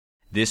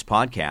This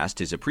podcast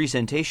is a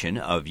presentation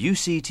of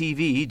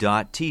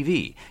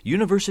UCTV.tv,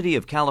 University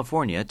of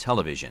California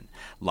Television.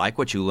 Like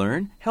what you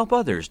learn? Help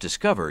others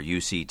discover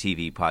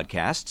UCTV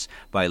podcasts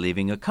by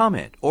leaving a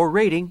comment or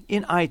rating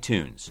in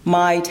iTunes.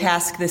 My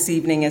task this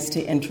evening is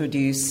to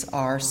introduce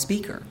our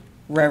speaker,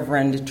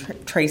 Reverend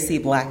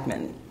Traci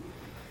Blackmon.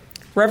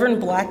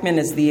 Reverend Blackmon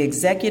is the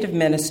Executive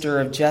Minister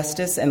of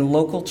Justice and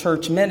Local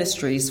Church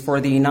Ministries for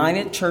the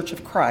United Church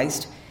of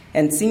Christ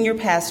and Senior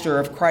Pastor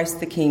of Christ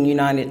the King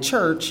United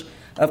Church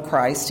of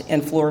Christ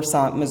in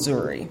Florissant,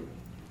 Missouri.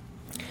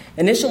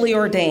 Initially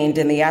ordained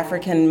in the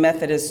African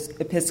Methodist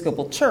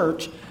Episcopal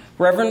Church,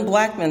 Reverend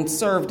Blackmon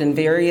served in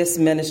various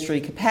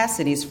ministry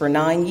capacities for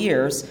 9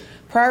 years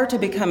prior to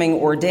becoming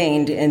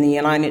ordained in the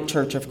United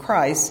Church of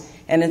Christ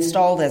and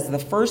installed as the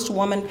first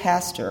woman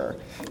pastor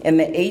in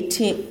the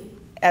 18th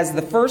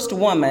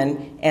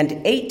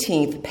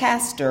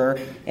pastor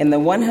in the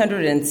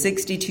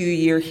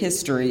 162-year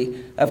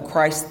history of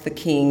Christ the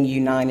King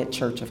United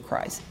Church of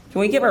Christ. Can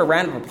we give her a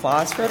round of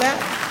applause for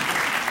that?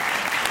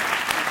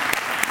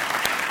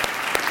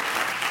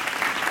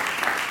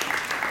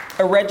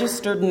 A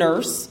registered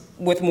nurse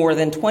with more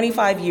than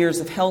 25 years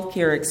of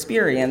healthcare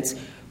experience,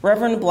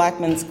 Reverend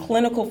Blackmon's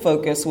clinical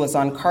focus was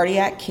on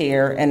cardiac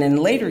care, and in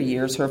later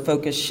years, her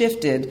focus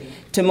shifted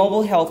to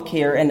mobile health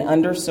care in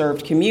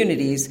underserved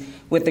communities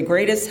with the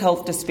greatest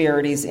health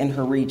disparities in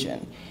her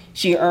region.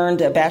 She earned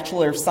a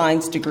Bachelor of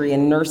Science degree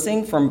in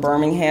nursing from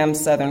Birmingham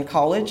Southern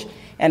College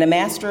and a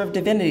Master of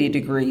Divinity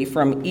degree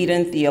from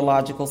Eden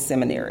Theological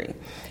Seminary.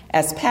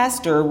 As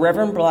pastor,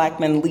 Reverend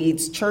Blackmon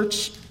leads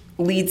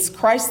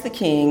Christ the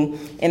King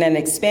in an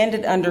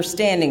expanded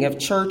understanding of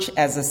church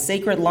as a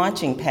sacred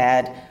launching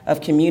pad of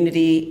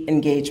community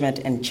engagement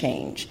and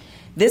change.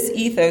 This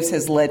ethos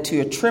has led to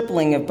a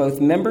tripling of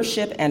both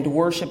membership and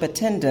worship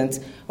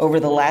attendance over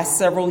the last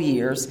several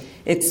years,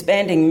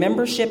 expanding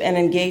membership and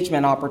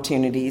engagement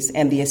opportunities,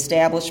 and the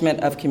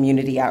establishment of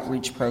community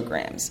outreach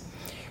programs.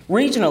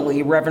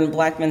 Regionally, Reverend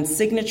Blackmon's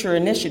signature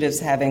initiatives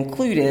have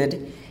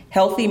included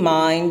Healthy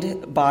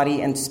Mind,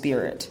 Body, and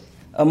Spirit,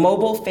 a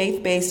mobile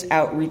faith-based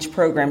outreach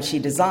program she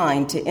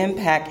designed to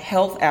impact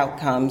health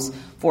outcomes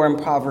for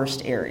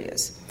impoverished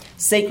areas,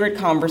 Sacred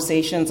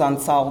Conversations on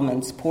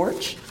Solomon's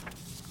Porch,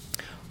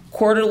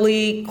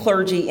 quarterly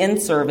clergy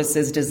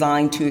in-services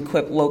designed to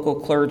equip local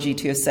clergy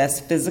to assess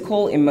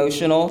physical,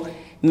 emotional,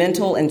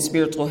 mental, and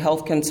spiritual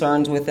health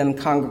concerns within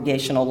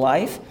congregational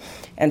life,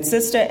 and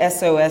Sista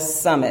SOS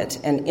Summit,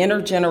 an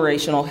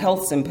intergenerational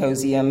health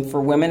symposium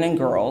for women and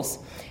girls,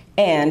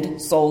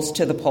 and Souls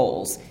to the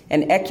Polls,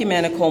 an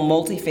ecumenical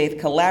multi-faith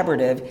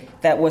collaborative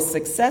that was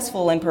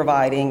successful in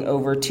providing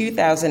over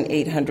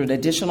 2,800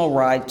 additional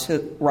rides to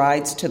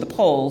the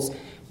polls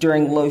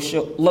during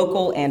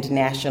local and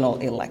national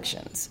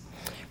elections.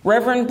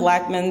 Reverend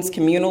Blackmon's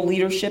communal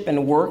leadership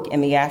and work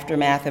in the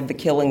aftermath of the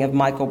killing of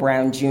Michael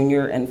Brown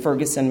Jr. in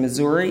Ferguson,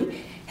 Missouri,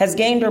 has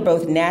gained her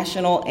both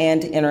national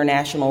and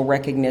international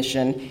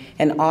recognition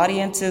and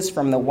audiences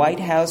from the White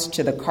House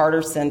to the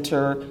Carter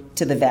Center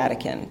to the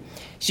Vatican.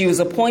 She was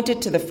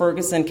appointed to the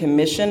Ferguson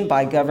Commission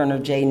by Governor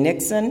Jay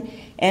Nixon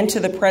and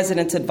to the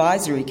President's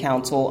Advisory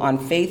Council on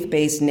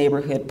Faith-Based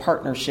Neighborhood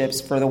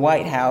Partnerships for the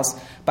White House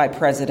by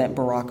President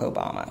Barack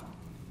Obama.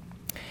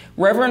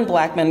 Reverend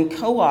Blackmon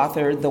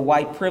co-authored the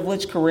White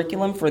Privilege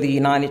Curriculum for the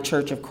United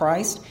Church of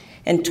Christ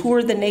and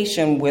toured the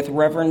nation with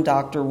Reverend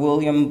Dr.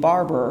 William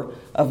Barber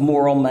of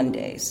Moral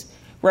Mondays.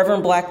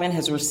 Reverend Blackmon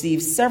has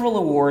received several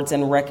awards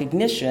and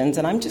recognitions,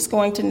 and I'm just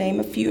going to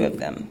name a few of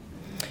them.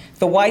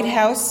 The White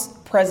House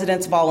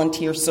President's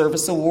Volunteer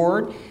Service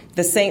Award,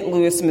 the St.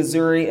 Louis,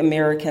 Missouri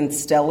American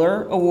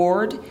Stellar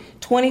Award,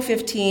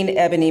 2015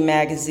 Ebony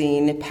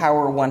Magazine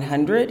Power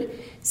 100,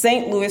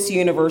 St. Louis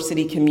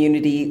University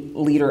Community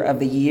Leader of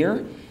the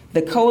Year,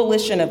 the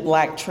Coalition of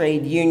Black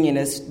Trade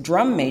Unionists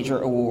Drum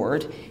Major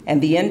Award,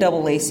 and the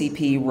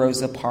NAACP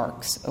Rosa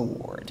Parks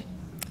Award,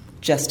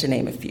 just to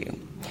name a few.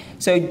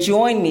 So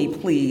join me,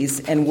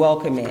 please, in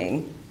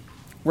welcoming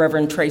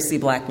Reverend Traci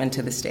Blackmon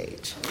to the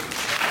stage.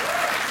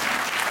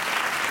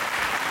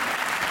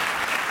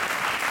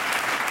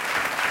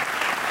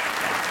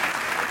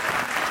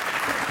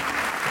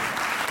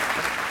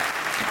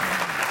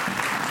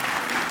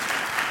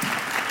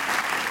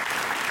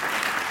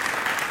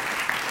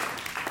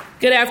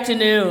 Good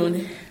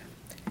afternoon.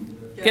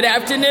 Good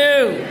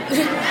afternoon.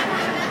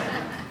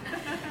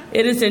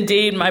 It is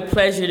indeed my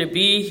pleasure to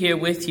be here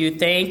with you.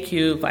 Thank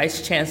you,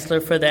 Vice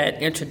Chancellor, for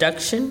that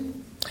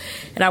introduction.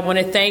 And I want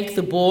to thank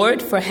the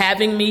board for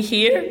having me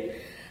here.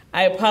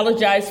 I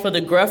apologize for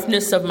the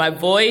gruffness of my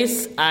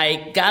voice.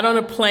 I got on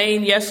a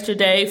plane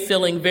yesterday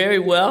feeling very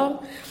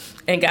well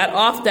and got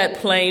off that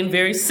plane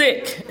very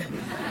sick.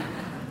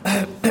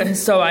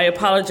 So I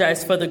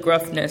apologize for the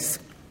gruffness.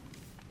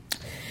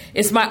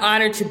 It's my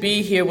honor to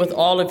be here with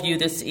all of you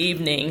this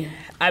evening.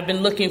 I've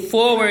been looking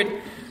forward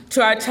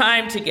to our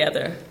time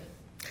together,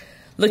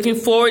 looking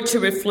forward to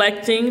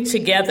reflecting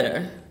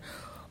together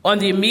on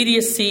the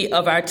immediacy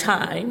of our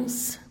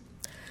times,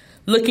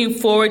 looking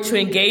forward to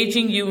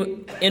engaging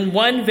you in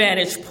one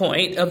vantage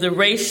point of the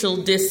racial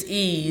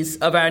dis-ease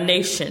of our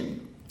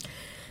nation,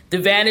 the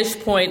vantage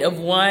point of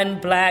one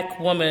Black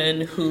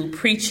woman who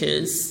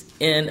preaches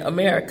in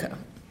America.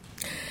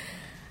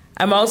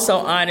 I'm also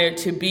honored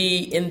to be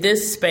in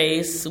this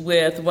space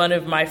with one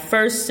of my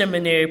first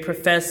seminary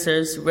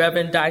professors,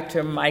 Reverend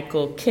Dr.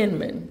 Michael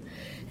Kinman.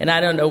 And I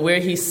don't know where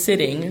he's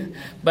sitting,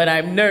 but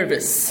I'm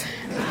nervous.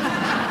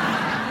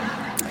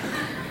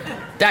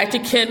 Dr.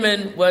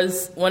 Kinman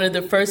was one of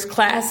the first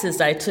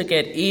classes I took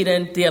at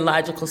Eden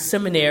Theological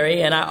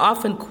Seminary, and I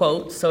often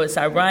quote, so it's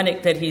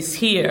ironic that he's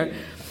here,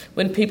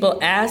 when people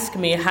ask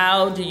me,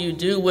 how do you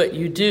do what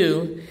you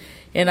do?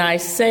 And I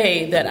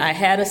say that I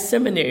had a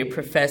seminary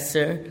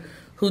professor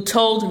who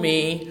told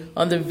me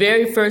on the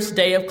very first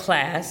day of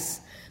class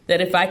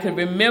that if I could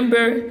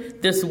remember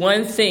this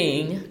one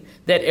thing,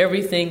 that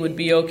everything would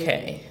be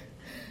okay.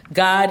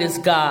 God is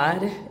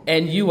God,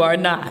 and you are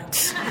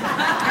not.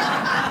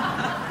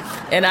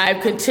 And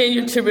I've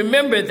continued to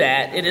remember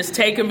that. It has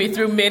taken me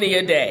through many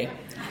a day.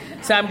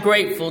 So I'm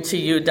grateful to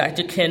you,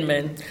 Dr.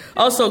 Kinman.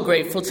 Also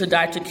grateful to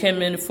Dr.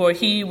 Kinman, for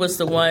he was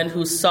the one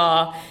who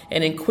saw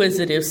an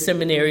inquisitive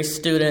seminary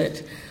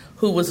student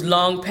who was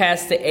long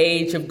past the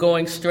age of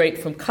going straight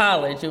from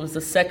college. It was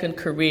a second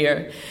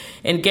career,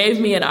 and gave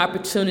me an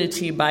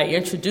opportunity by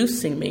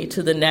introducing me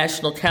to the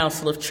National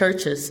Council of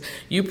Churches.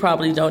 You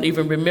probably don't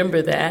even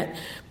remember that,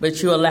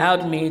 but you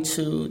allowed me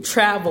to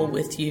travel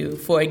with you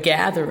for a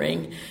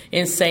gathering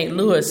in St.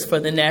 Louis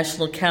for the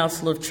National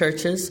Council of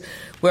Churches,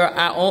 where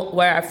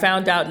I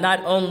found out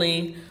not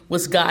only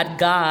was God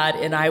God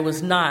and I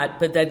was not,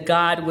 but that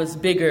God was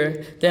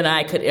bigger than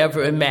I could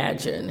ever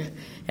imagine,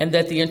 and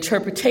that the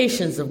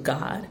interpretations of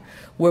God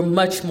were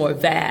much more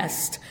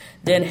vast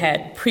than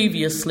had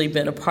previously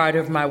been a part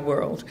of my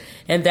world.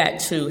 And that,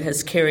 too,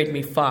 has carried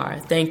me far.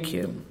 Thank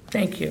you.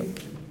 Thank you.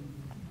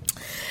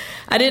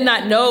 I did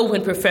not know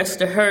when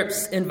Professor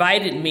Herbst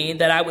invited me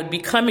that I would be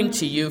coming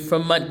to you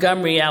from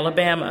Montgomery,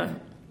 Alabama,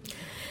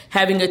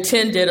 having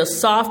attended a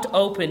soft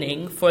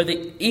opening for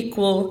the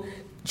Equal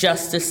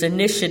Justice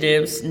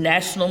Initiative's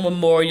National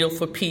Memorial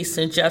for Peace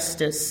and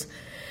Justice,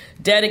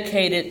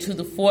 dedicated to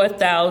the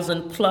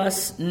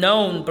 4,000-plus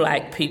known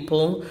Black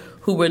people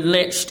who were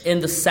lynched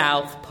in the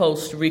South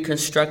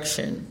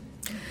post-Reconstruction.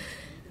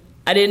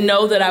 I didn't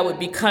know that I would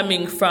be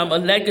coming from a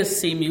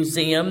legacy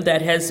museum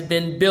that has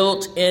been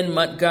built in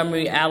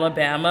Montgomery,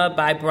 Alabama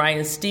by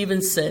Brian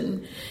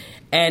Stevenson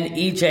and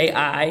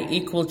EJI,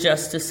 Equal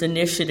Justice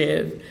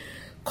Initiative,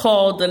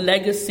 called the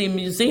Legacy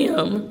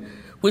Museum,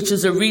 which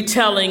is a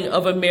retelling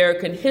of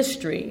American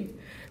history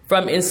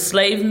from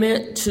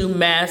enslavement to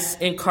mass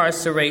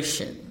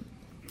incarceration.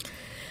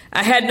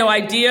 I had no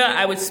idea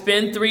I would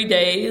spend 3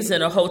 days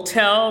in a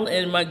hotel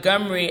in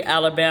Montgomery,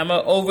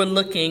 Alabama,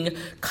 overlooking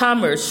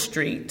Commerce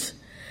Street,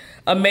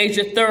 a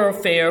major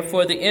thoroughfare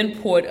for the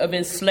import of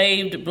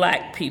enslaved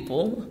Black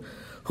people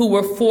who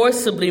were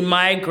forcibly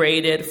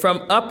migrated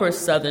from upper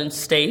Southern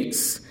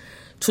states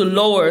to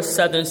lower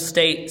Southern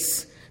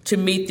states to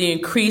meet the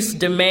increased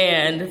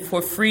demand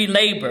for free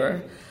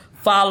labor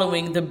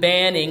following the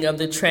banning of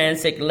the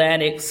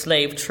transatlantic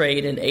slave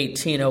trade in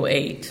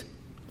 1808.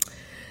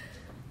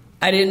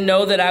 I didn't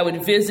know that I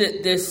would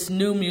visit this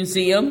new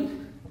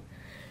museum,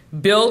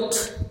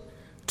 built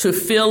to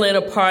fill in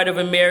a part of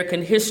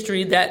American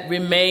history that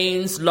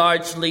remains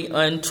largely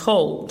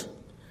untold.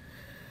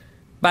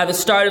 By the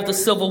start of the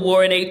Civil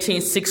War in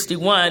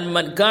 1861,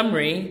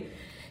 Montgomery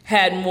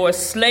had more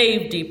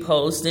slave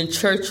depots than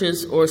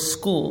churches or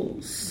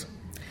schools.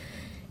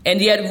 And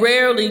yet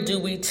rarely do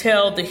we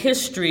tell the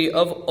history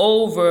of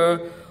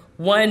over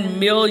 1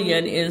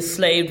 million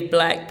enslaved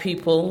Black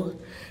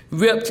people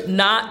ripped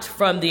not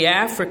from the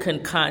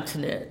African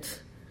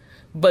continent,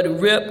 but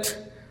ripped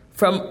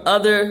from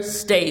other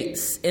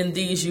states in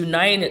these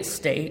United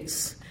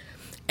States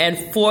and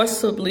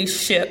forcibly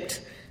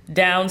shipped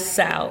down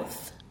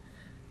south,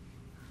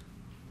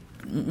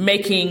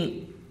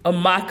 making a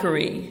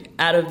mockery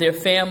out of their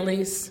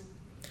families,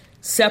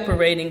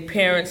 separating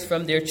parents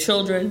from their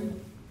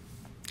children,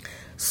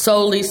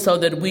 solely so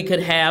that we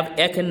could have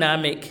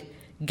economic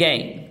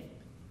gain.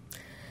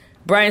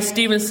 Brian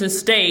Stevenson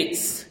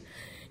states,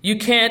 "You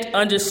can't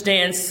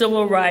understand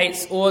civil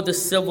rights or the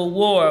Civil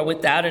War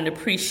without an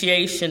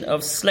appreciation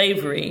of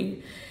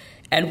slavery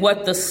and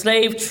what the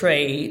slave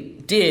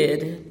trade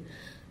did,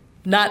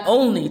 not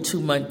only to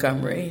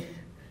Montgomery,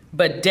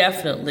 but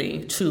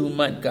definitely to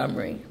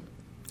Montgomery."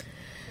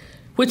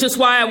 Which is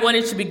why I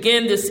wanted to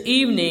begin this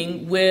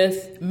evening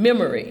with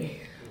memory.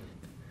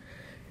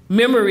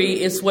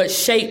 Memory is what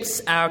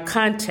shapes our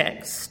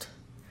context.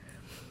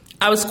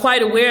 I was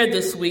quite aware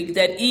this week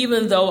that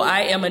even though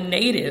I am a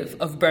native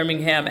of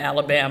Birmingham,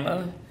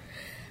 Alabama,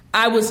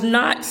 I was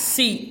not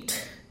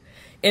steeped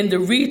in the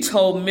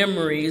retold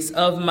memories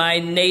of my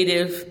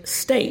native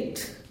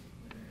state.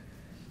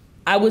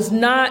 I was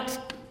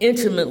not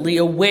intimately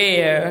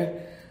aware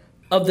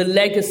of the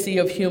legacy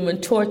of human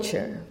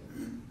torture.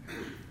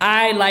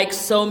 I, like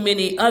so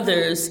many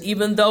others,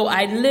 even though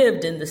I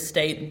lived in the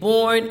state,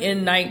 born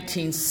in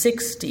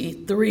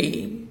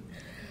 1963,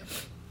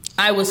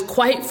 I was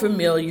quite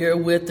familiar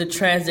with the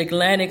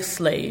transatlantic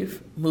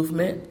slave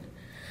movement,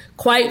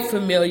 quite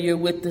familiar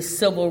with the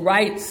civil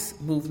rights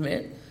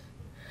movement,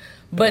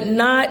 but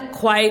not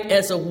quite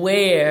as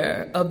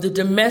aware of the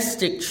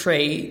domestic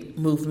trade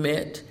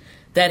movement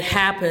that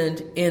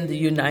happened in the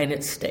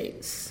United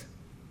States.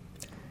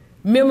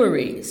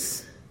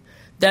 Memories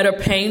that are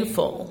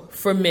painful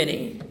for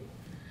many.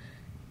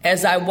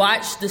 As I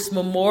watched this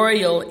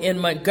memorial in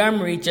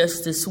Montgomery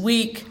just this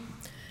week,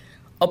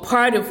 a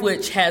part of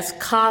which has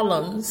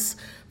columns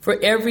for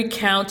every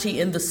county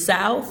in the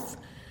South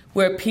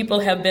where people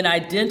have been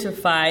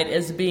identified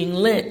as being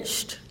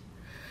lynched,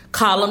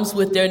 columns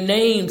with their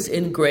names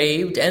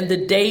engraved and the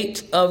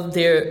date of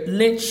their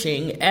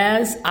lynching.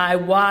 As I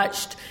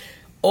watched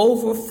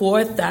over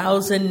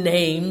 4,000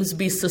 names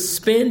be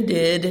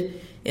suspended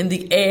in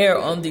the air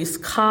on these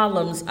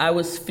columns, I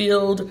was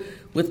filled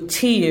with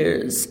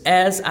tears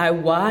as I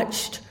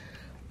watched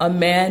a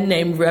man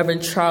named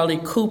Reverend Charlie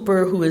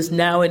Cooper, who is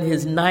now in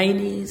his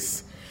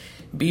 90s,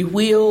 be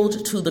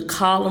wheeled to the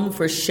column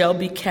for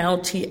Shelby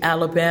County,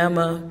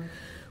 Alabama,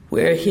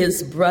 where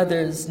his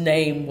brother's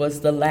name was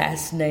the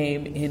last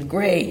name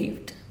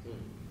engraved.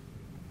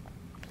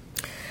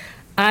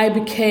 I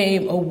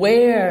became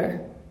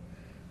aware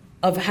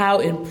of how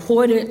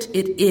important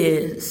it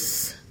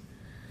is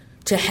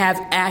to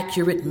have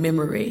accurate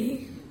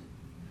memory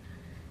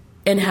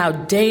and how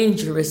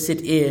dangerous it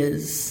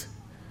is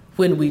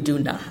when we do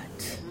not.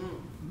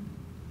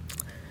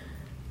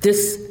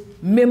 This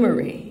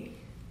memory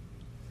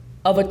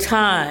of a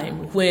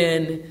time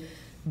when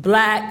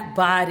Black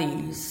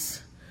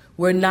bodies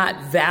were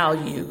not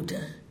valued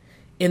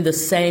in the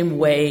same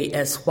way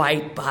as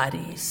white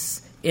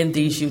bodies in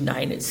these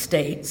United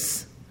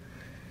States.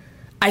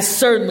 I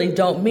certainly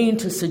don't mean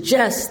to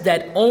suggest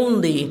that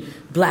only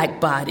Black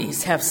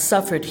bodies have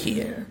suffered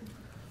here,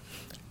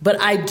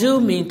 but I do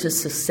mean to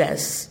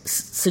suggest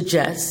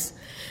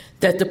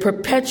that the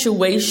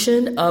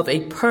perpetuation of a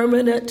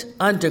permanent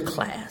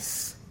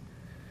underclass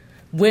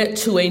went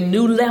to a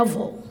new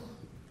level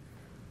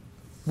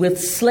with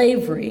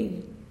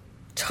slavery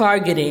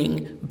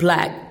targeting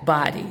Black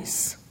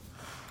bodies.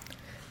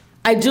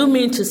 I do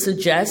mean to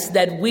suggest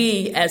that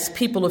we, as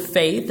people of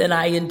faith, and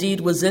I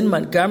indeed was in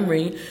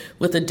Montgomery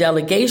with a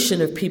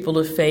delegation of people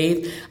of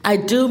faith, I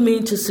do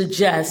mean to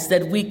suggest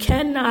that we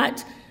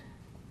cannot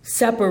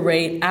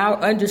separate our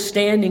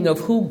understanding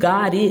of who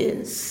God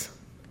is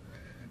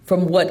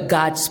from what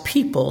God's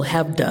people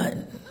have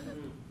done.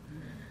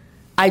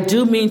 I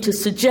do mean to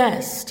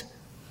suggest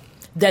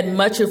that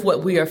much of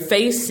what we are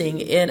facing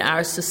in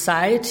our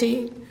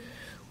society,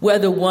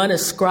 whether one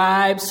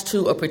ascribes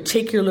to a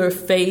particular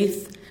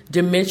faith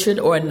dimension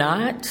or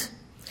not,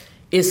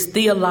 is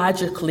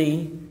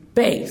theologically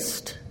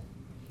based,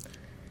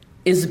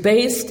 is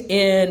based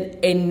in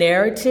a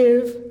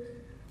narrative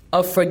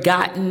of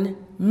forgotten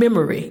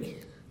memory,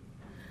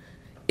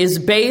 is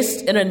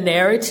based in a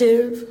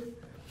narrative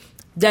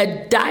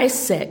that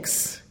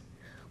dissects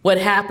what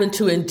happened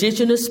to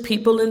indigenous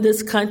people in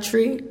this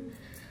country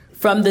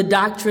from the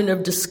doctrine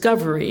of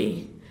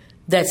discovery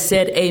that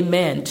said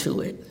amen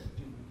to it,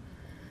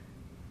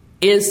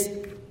 is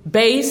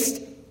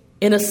based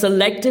in a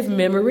selective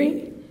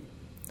memory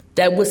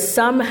that would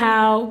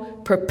somehow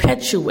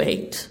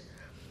perpetuate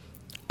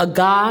a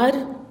God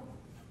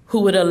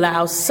who would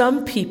allow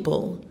some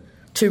people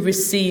to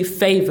receive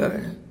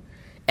favor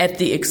at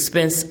the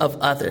expense of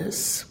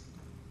others.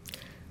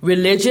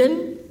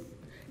 Religion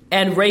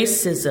and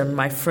racism,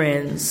 my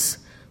friends,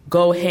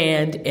 go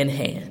hand in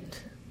hand.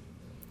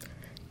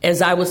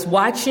 As I was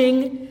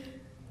watching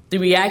the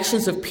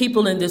reactions of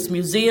people in this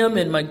museum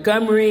in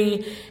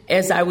Montgomery,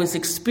 as I was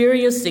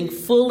experiencing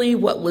fully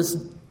what was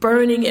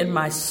burning in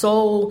my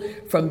soul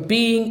from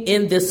being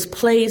in this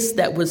place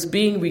that was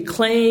being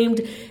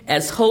reclaimed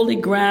as holy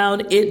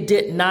ground, it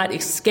did not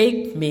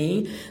escape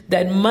me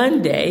that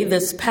Monday,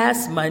 this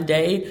past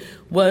Monday,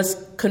 was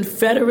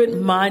Confederate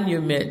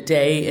Monument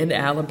Day in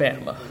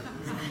Alabama.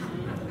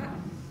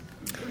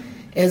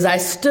 As I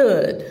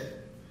stood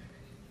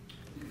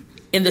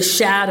in the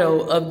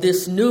shadow of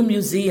this new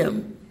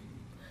museum,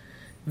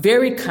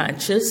 very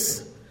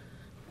conscious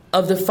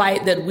of the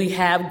fight that we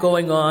have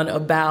going on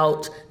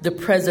about the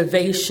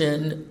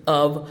preservation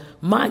of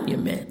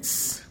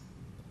monuments,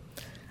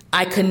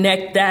 I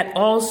connect that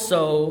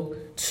also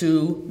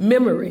to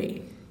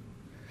memory.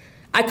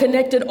 I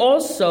connect it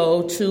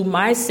also to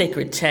my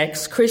sacred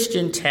text,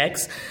 Christian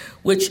text,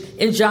 which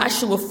in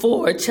Joshua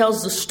 4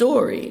 tells the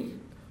story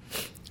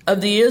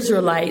of the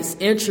Israelites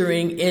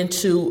entering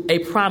into a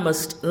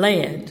promised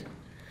land,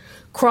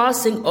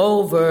 crossing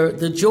over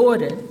the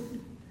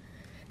Jordan,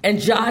 and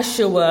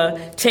Joshua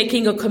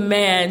taking a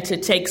command to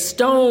take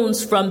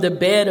stones from the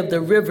bed of the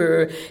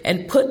river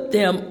and put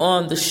them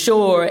on the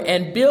shore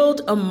and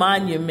build a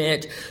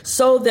monument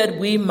so that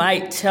we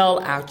might tell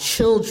our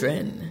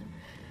children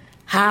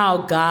how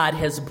God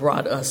has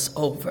brought us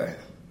over.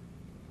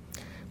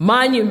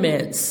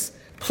 Monuments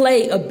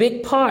play a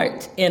big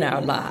part in our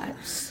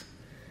lives.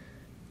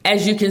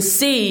 As you can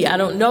see, I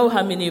don't know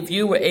how many of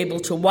you were able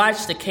to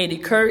watch the Katie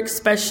Couric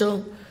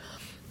special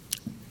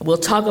We'll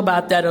talk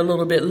about that a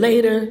little bit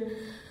later.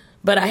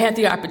 But I had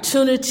the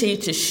opportunity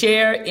to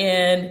share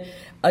in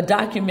a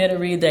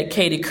documentary that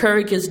Katie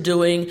Couric is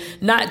doing,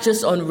 not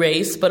just on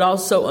race, but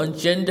also on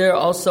gender,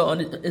 also on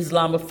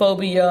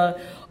Islamophobia,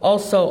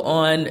 also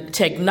on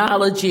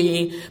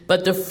technology.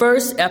 But the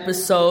first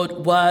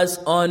episode was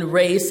on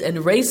race and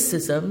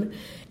racism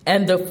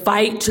and the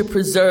fight to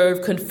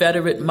preserve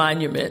Confederate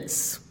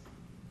monuments.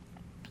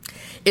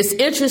 It's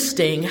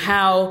interesting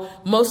how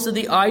most of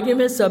the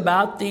arguments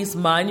about these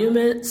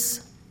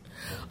monuments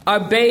are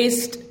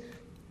based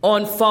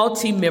on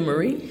faulty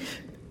memory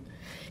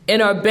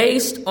and are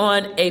based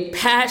on a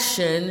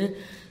passion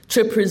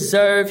to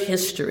preserve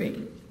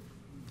history.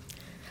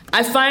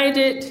 I find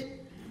it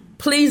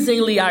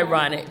pleasingly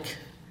ironic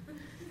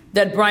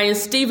that Bryan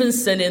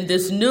Stevenson, in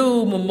this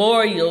new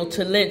memorial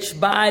to lynch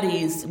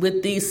bodies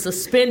with these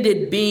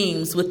suspended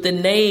beams with the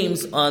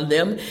names on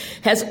them,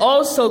 has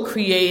also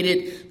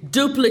created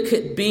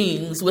duplicate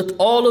beams with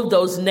all of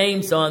those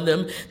names on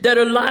them that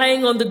are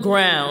lying on the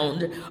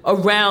ground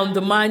around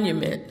the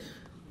monument.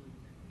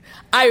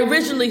 I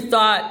originally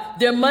thought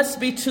there must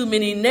be too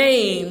many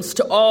names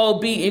to all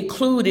be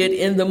included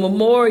in the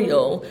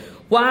memorial.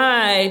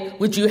 Why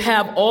would you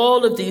have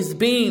all of these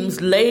beams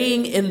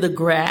laying in the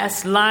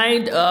grass,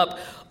 lined up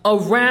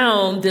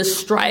around this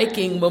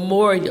striking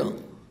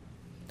memorial?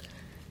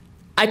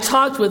 I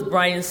talked with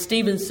Bryan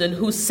Stevenson,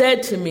 who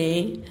said to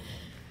me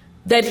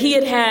that he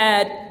had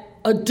had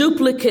a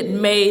duplicate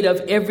made of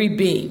every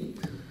beam,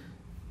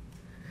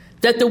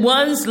 that the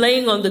ones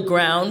laying on the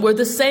ground were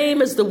the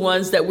same as the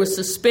ones that were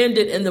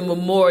suspended in the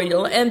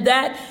memorial, and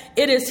that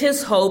it is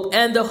his hope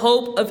and the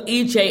hope of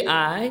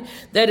EJI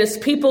that as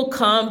people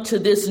come to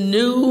this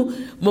new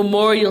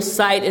memorial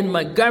site in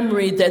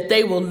Montgomery, that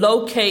they will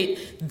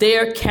locate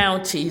their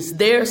counties,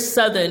 their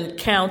southern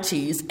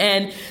counties,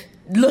 and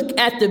look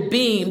at the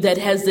beam that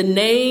has the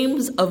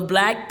names of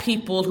Black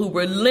people who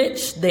were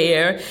lynched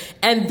there,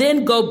 and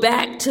then go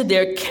back to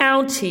their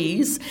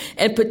counties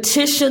and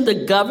petition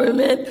the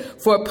government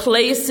for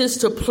places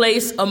to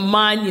place a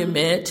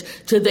monument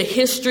to the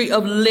history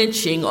of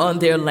lynching on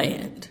their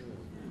land.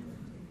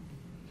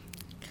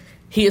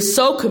 He is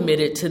so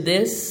committed to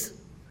this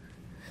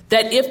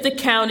that if the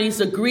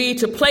counties agree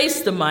to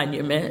place the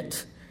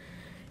monument,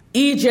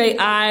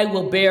 EJI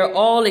will bear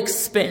all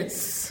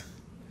expense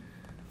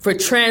for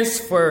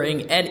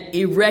transferring and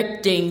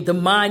erecting the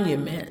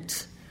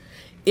monument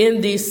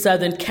in these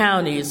southern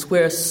counties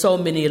where so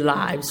many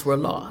lives were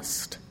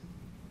lost.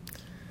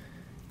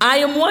 I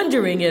am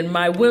wondering, in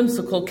my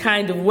whimsical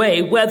kind of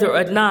way, whether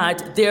or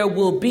not there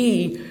will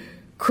be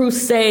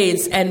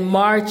crusades and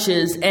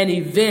marches and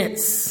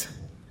events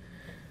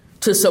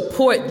to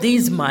support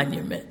these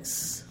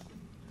monuments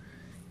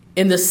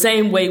in the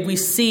same way we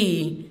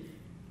see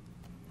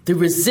the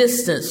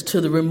resistance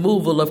to the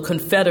removal of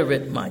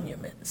Confederate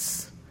monuments.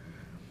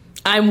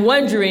 I'm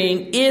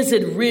wondering, is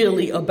it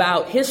really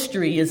about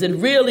history? Is it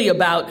really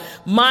about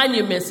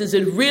monuments? Is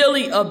it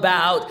really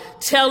about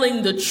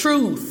telling the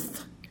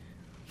truth?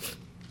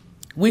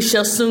 We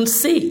shall soon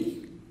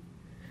see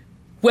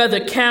whether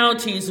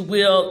counties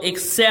will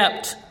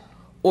accept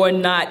or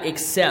not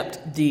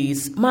accept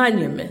these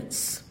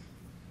monuments.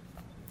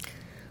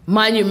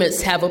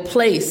 Monuments have a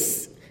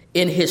place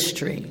in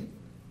history.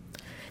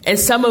 And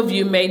some of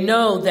you may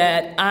know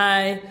that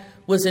I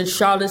was in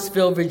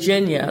Charlottesville,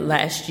 Virginia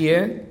last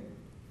year.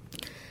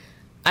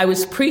 I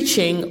was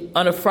preaching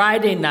on a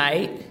Friday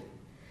night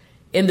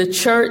in the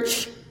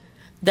church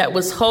that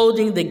was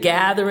holding the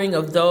gathering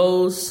of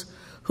those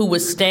who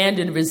would stand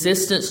in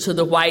resistance to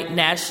the white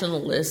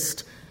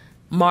nationalist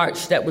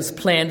march that was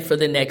planned for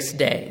the next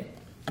day.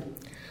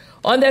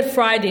 On that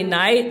Friday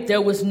night,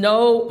 there was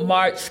no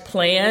march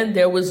planned.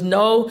 There was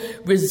no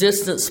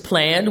resistance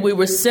planned. We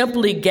were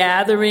simply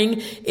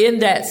gathering in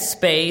that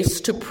space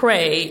to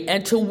pray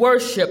and to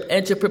worship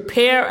and to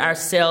prepare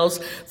ourselves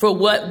for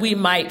what we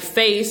might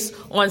face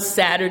on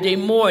Saturday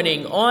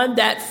morning. On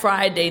that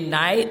Friday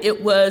night,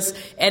 it was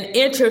an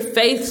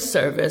interfaith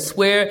service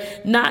where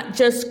not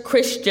just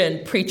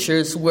Christian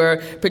preachers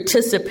were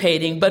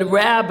participating, but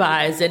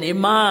rabbis and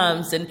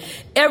imams and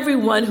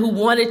everyone who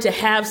wanted to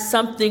have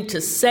something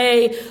to say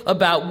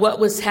about what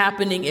was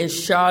happening in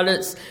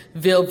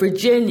Charlottesville,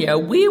 Virginia.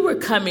 We were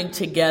coming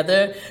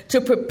together to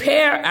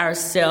prepare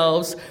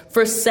ourselves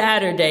for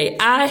Saturday.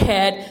 I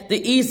had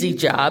the easy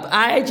job.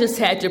 I just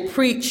had to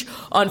preach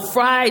on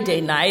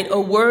Friday night a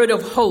word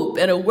of hope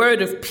and a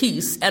word of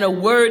peace and a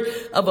word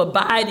of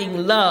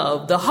abiding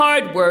love. The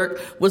hard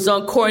work was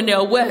on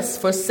Cornell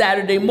West for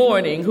Saturday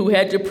morning, who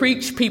had to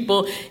preach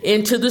people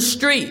into the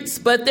streets.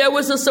 But there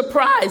was a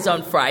surprise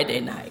on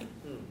Friday night.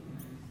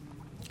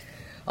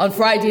 On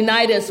Friday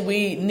night, as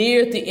we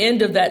neared the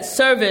end of that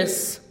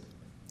service,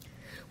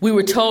 we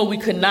were told we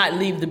could not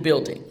leave the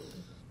building.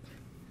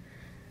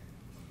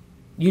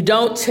 You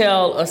don't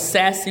tell a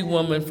sassy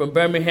woman from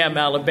Birmingham,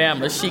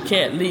 Alabama, she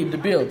can't leave the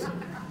building.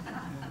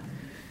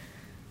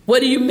 What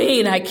do you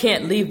mean I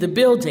can't leave the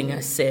building? I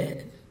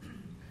said.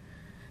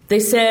 They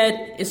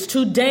said, it's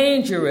too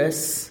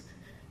dangerous.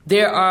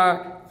 There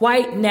are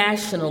white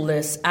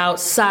nationalists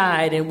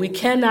outside, and we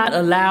cannot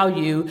allow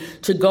you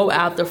to go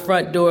out the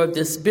front door of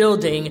this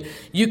building.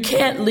 You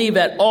can't leave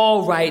at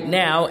all right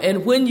now,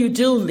 and when you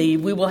do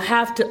leave, we will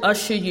have to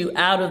usher you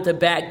out of the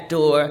back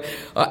door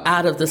or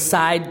out of the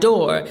side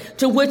door.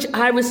 To which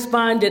I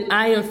responded,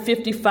 I am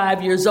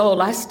 55 years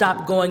old. I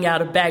stopped going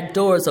out of back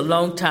doors a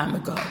long time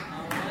ago.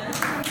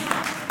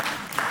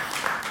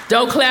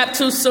 Don't clap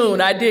too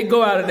soon. I did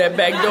go out of that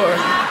back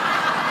door.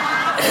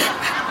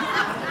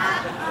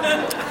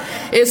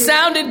 It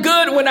sounded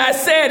good when I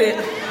said it.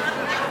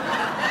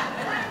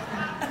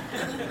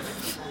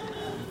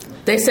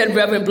 They said,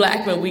 Reverend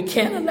Blackmon, we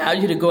can't allow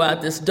you to go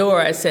out this door.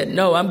 I said,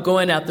 no, I'm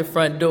going out the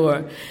front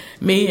door,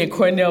 me and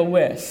Cornel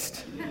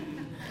West.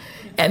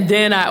 And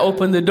then I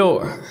opened the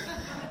door.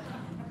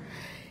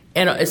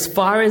 And as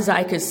far as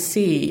I could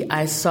see,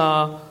 I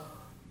saw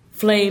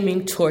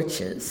flaming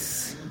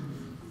torches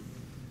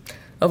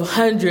of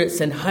hundreds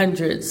and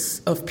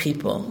hundreds of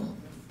people.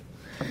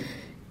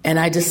 And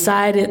I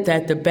decided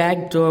that the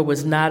back door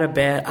was not a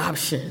bad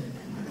option.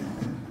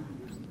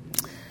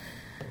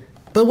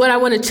 But what I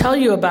want to tell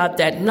you about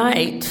that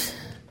night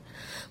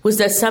was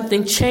that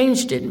something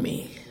changed in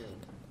me.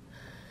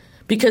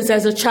 Because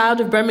as a child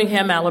of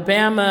Birmingham,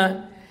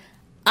 Alabama,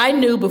 I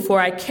knew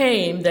before I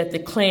came that the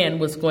Klan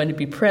was going to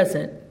be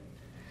present.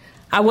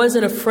 I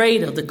wasn't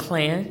afraid of the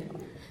Klan.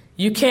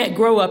 You can't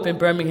grow up in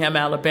Birmingham,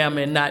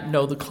 Alabama and not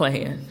know the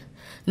Klan.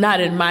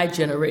 Not in my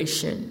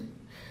generation.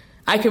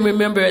 I can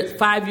remember at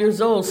 5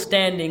 years old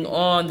standing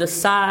on the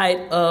side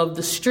of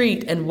the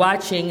street and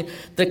watching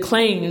the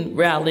Klan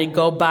rally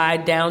go by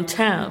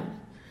downtown.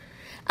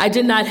 I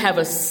did not have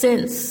a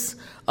sense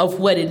of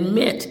what it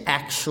meant,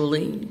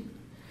 actually.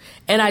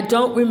 And I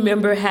don't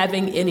remember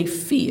having any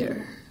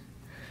fear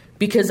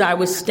because I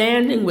was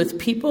standing with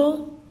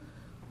people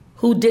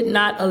who did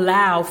not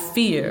allow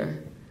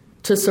fear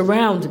to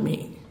surround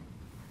me.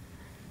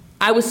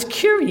 I was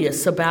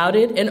curious about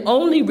it and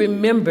only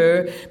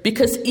remember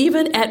because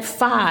even at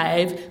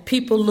 5,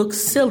 people looked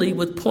silly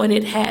with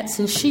pointed hats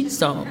and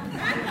sheets on.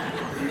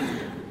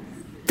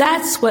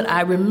 That's what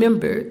I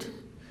remembered.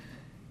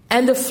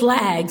 And the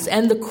flags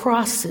and the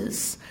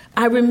crosses.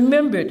 I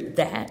remembered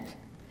that.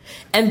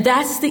 And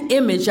that's the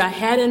image I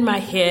had in my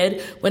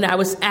head when I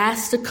was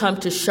asked to come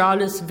to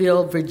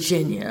Charlottesville,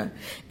 Virginia,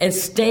 and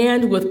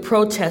stand with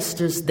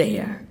protesters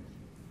there.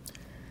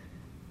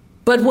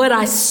 But what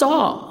I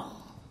saw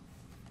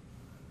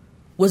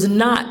was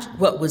not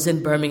what was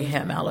in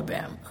Birmingham,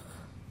 Alabama.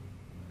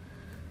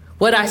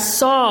 What I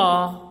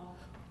saw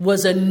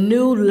was a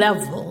new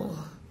level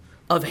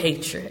of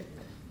hatred.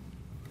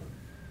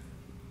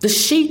 The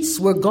sheets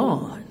were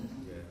gone.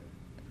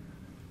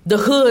 The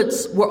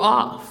hoods were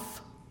off.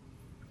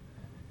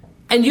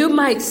 And you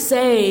might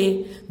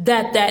say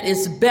that that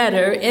is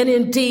better, and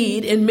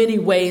indeed, in many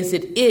ways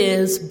it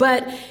is,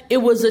 but it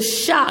was a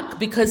shock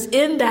because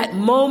in that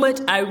moment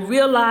I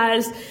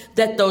realized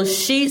that those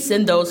sheets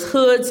and those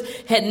hoods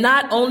had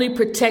not only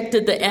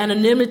protected the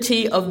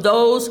anonymity of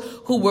those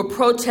who were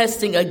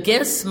protesting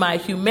against my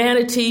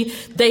humanity,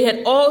 they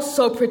had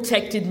also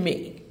protected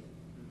me.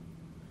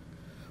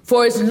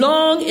 For as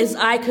long as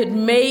I could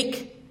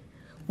make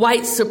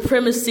white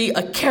supremacy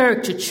a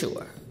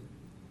caricature,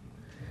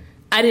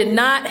 I did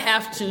not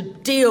have to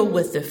deal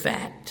with the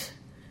fact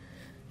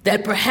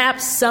that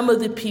perhaps some of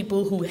the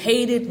people who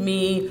hated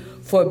me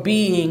for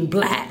being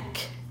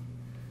black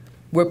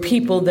were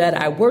people that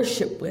I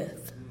worship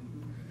with,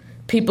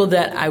 people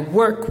that I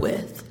work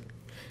with,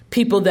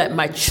 people that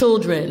my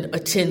children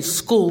attend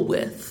school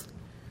with.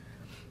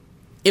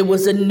 It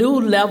was a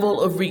new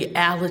level of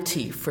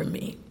reality for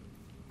me.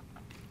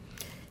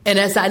 And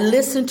as I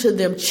listened to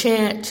them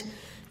chant,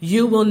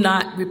 "You will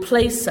not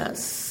replace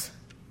us.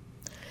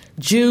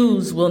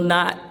 Jews will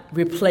not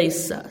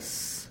replace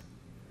us.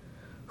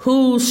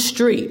 Whose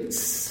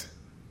streets?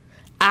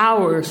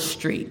 Our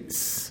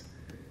streets."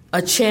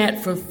 A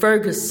chant from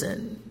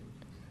Ferguson.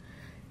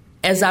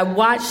 As I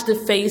watched the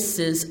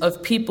faces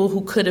of people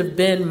who could have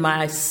been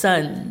my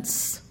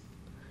sons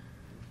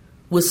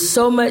with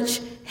so much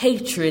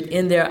hatred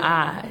in their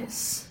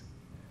eyes,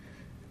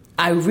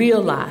 I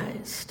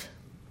realized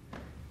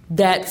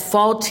that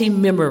faulty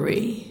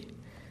memory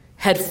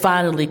had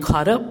finally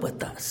caught up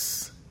with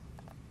us.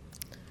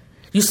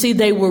 You see,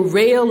 they were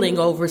railing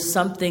over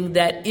something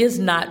that is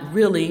not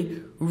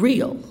really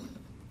real.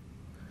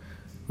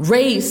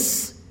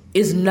 Race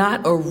is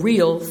not a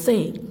real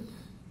thing.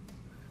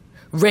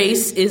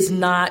 Race is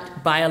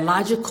not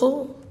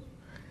biological.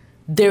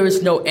 There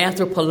is no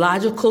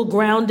anthropological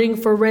grounding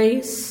for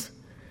race.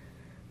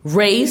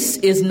 Race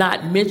is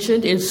not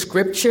mentioned in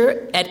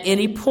Scripture at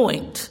any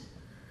point.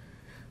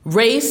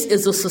 Race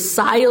is a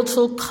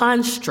societal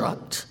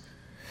construct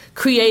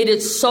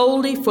created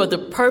solely for the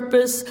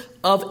purpose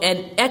of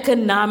an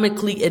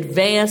economically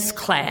advanced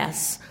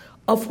class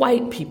of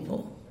white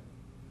people.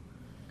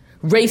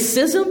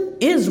 Racism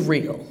is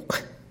real.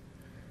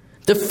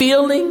 The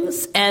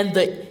feelings and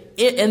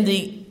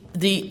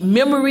the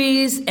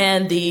memories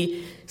and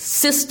the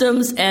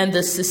systems and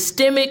the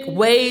systemic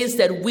ways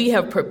that we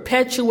have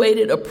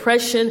perpetuated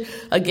oppression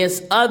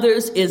against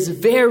others is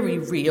very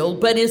real,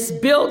 but it's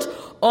built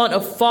on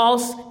a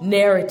false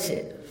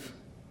narrative.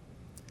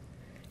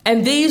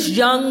 And these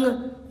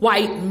young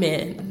white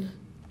men,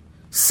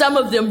 some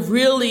of them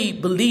really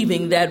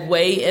believing that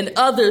way, and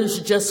others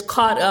just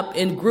caught up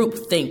in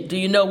groupthink. Do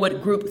you know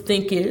what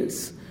groupthink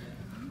is?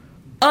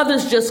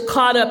 Others just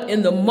caught up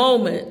in the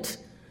moment.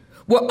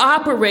 We're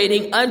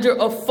operating under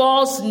a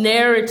false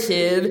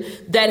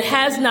narrative that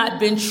has not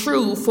been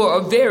true for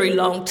a very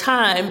long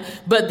time,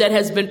 but that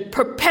has been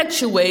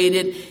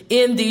perpetuated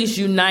in these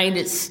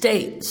United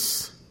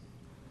States.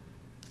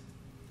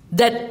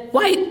 That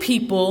white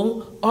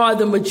people are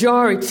the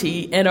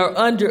majority and are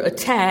under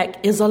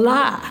attack is a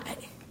lie.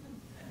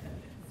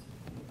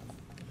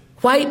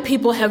 White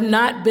people have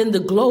not been the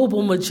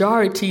global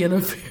majority in a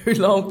very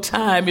long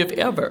time, if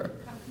ever.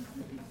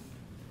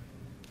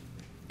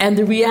 And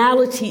the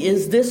reality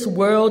is this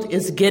world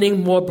is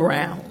getting more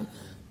brown.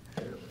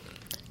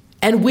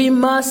 And we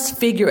must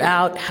figure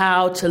out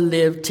how to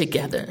live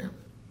together.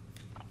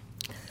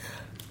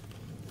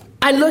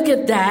 I look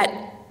at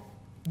that,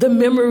 the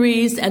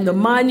memories and the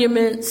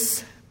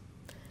monuments,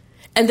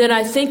 and then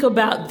I think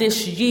about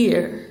this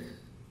year,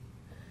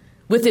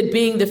 with it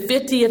being the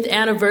 50th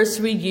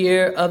anniversary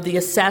year of the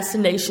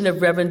assassination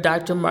of Reverend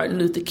Dr. Martin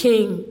Luther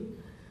King,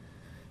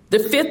 the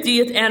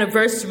 50th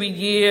anniversary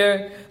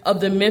year of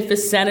the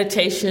Memphis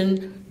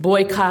sanitation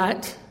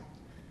boycott,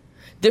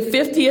 the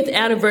 50th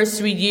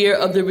anniversary year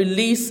of the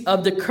release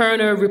of the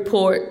Kerner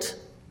report.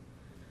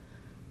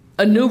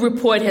 A new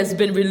report has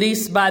been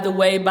released, by the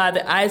way, by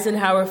the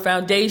Eisenhower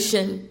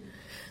Foundation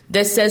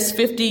that says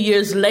 50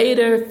 years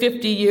later,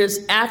 50 years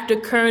after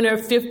Kerner,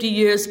 50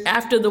 years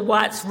after the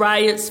Watts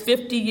riots,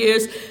 50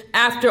 years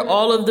after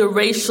all of the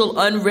racial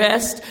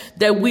unrest,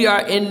 that we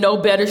are in no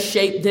better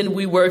shape than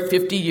we were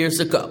 50 years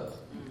ago.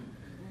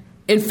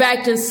 In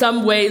fact, in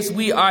some ways,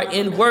 we are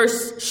in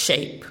worse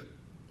shape.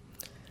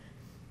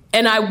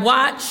 And I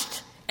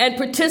watched and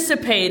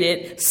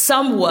participated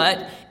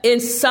somewhat in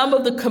some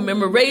of the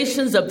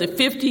commemorations of the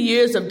 50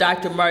 years of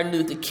Dr. Martin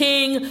Luther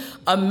King,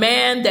 a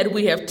man that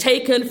we have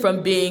taken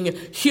from being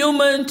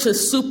human to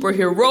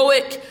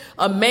superheroic,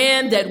 a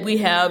man that we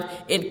have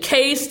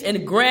encased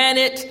in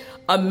granite,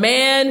 a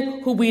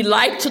man who we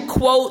like to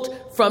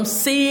quote from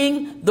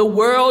seeing the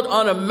world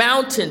on a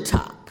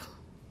mountaintop.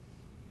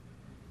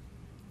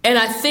 And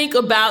I think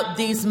about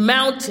these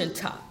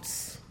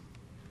mountaintops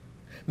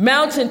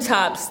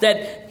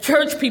that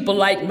church people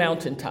like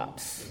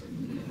mountaintops.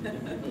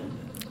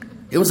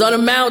 It was on a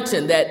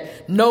mountain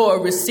that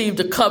Noah received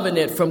a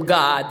covenant from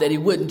God that he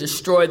wouldn't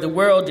destroy the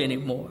world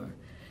anymore.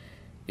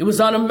 It was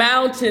on a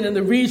mountain in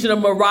the region of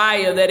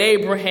Moriah that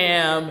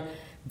Abraham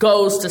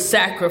goes to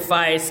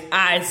sacrifice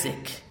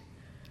Isaac.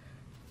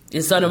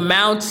 It's on a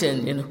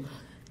mountain in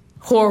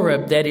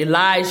Horeb that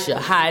Elijah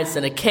hides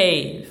in a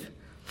cave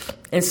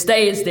and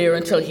stays there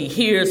until he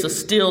hears a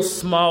still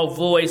small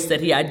voice that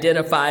he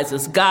identifies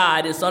as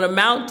God. It's on a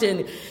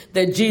mountain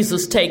that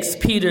Jesus takes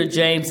Peter,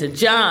 James, and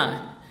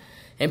John.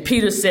 And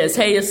Peter says,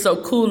 hey, it's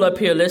so cool up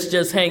here, let's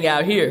just hang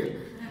out here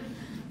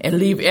and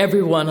leave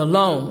everyone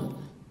alone.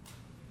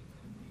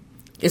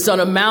 It's on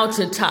a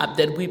mountaintop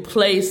that we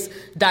place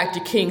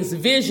Dr. King's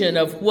vision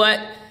of what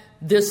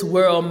this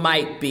world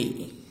might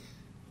be.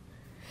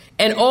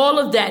 And all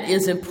of that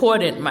is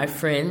important, my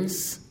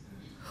friends.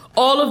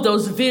 All of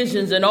those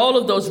visions and all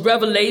of those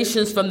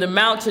revelations from the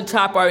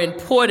mountaintop are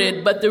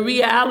important, but the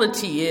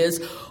reality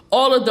is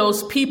all of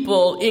those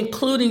people,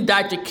 including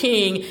Dr.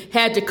 King,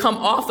 had to come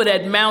off of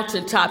that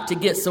mountaintop to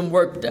get some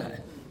work done.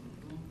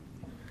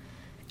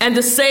 And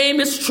the same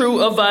is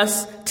true of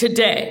us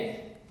today.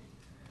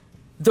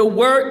 The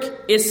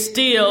work is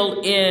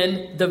still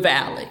in the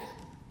valley.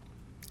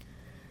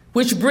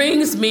 Which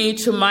brings me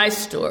to my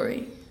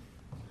story,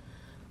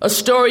 a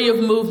story of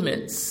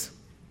movements.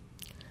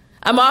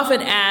 I'm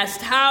often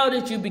asked, how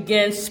did you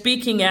begin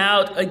speaking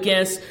out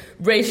against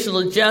racial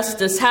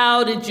injustice?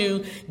 How did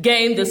you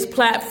gain this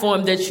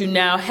platform that you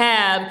now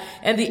have?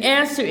 And the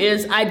answer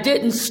is, I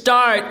didn't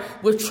start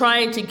with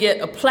trying to get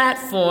a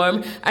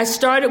platform. I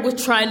started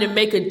with trying to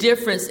make a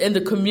difference in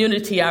the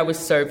community I was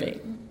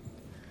serving.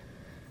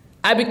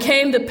 I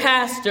became the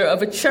pastor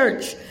of a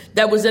church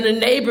that was in a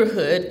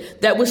neighborhood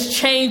that was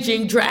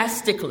changing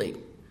drastically.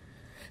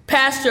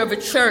 Pastor of a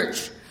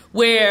church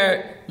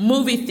where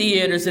movie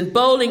theaters and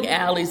bowling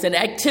alleys and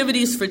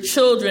activities for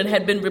children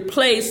had been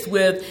replaced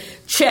with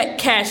check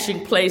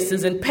cashing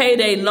places and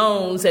payday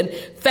loans, and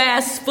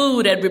fast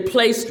food had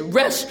replaced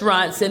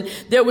restaurants, and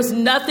there was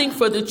nothing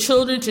for the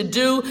children to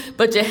do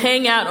but to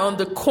hang out on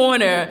the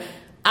corner.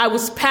 I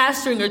was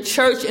pastoring a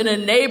church in a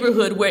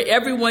neighborhood where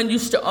everyone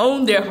used to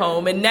own their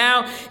home, and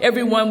now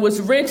everyone was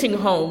renting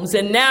homes.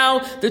 And now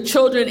the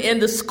children in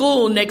the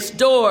school next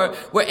door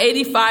were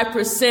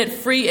 85%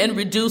 free and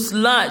reduced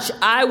lunch.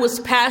 I was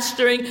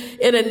pastoring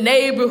in a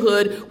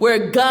neighborhood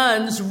where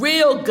guns,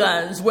 real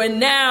guns, were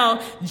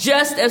now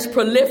just as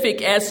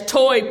prolific as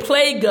toy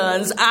play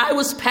guns. I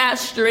was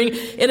pastoring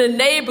in a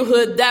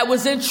neighborhood that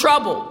was in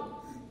trouble.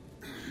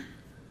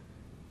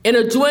 in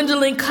a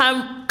dwindling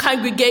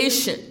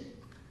congregation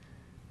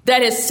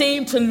that has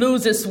seemed to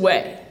lose its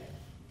way.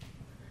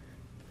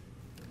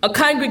 A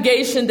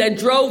congregation that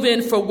drove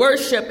in for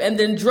worship and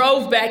then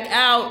drove back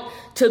out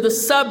to the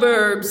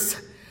suburbs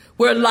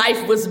where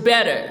life was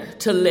better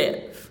to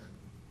live.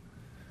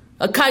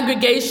 A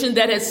congregation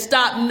that had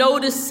stopped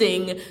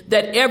noticing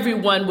that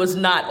everyone was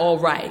not all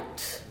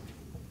right.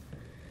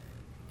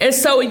 And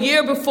so a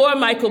year before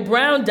Michael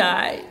Brown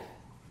died,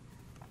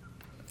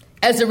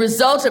 as a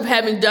result of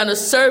having done a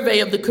survey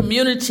of the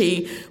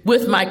community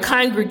with my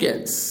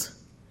congregants,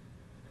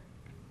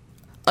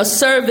 a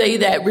survey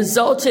that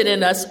resulted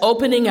in us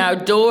opening our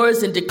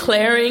doors and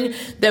declaring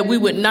that we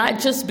would not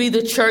just be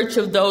the church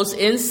of those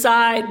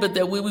inside, but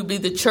that we would be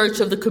the church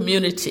of the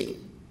community.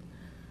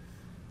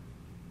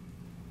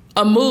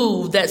 A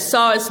move that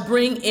saw us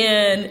bring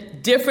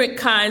in different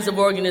kinds of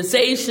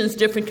organizations,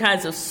 different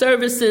kinds of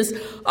services,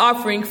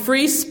 offering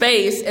free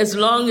space as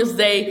long as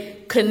they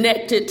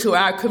connected to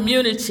our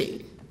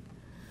community.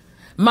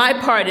 My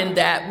part in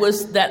that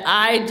was that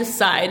I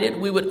decided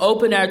we would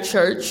open our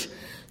church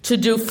to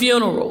do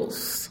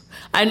funerals.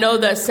 I know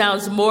that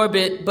sounds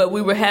morbid, but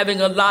we were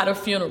having a lot of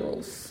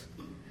funerals.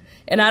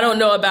 And I don't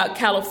know about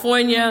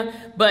California,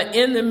 but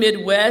in the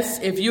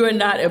Midwest, if you are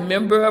not a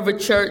member of a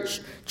church,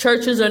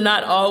 churches are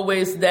not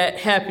always that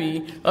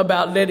happy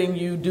about letting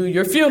you do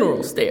your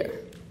funerals there.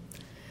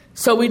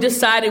 So we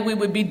decided we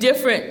would be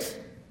different,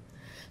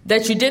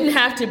 that you didn't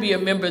have to be a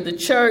member of the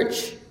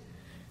church.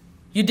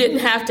 You didn't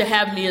have to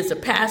have me as a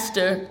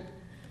pastor.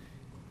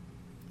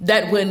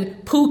 That when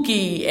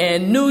Pookie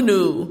and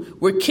Nunu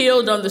were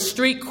killed on the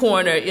street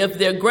corner, if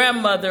their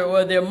grandmother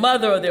or their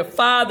mother or their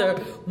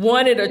father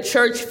wanted a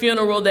church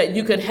funeral, that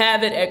you could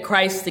have it at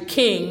Christ the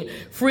King,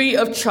 free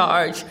of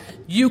charge,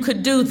 you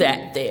could do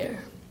that there.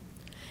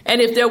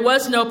 And if there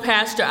was no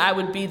pastor, I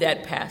would be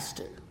that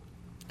pastor.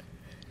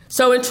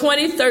 So in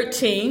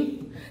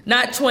 2013,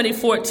 not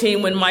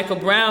 2014 when Michael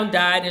Brown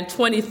died, in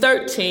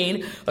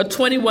 2013, a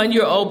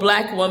 21-year-old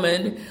black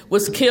woman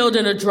was killed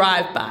in a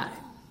drive-by.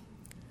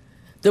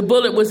 The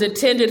bullet was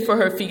intended for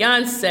her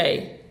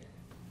fiancé,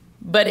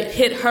 but it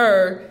hit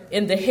her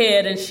in the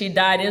head and she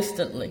died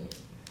instantly.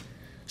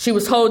 She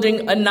was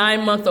holding a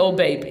 9-month-old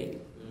baby.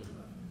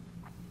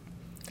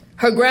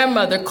 Her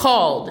grandmother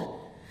called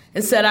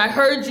and said, "I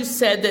heard you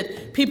said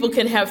that people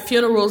can have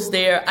funerals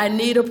there. I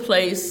need a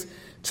place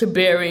to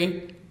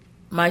bury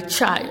my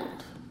child."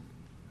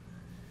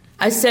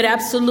 I said,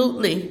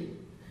 "Absolutely."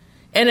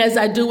 And as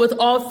I do with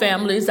all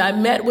families, I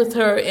met with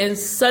her, and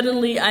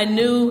suddenly I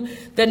knew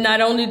that not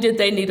only did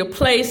they need a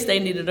place, they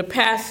needed a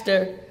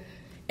pastor,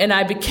 and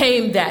I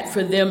became that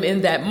for them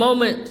in that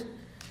moment,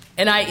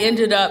 and I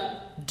ended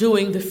up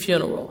doing the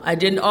funeral. I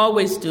didn't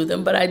always do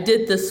them, but I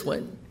did this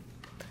one.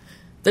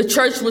 The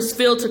church was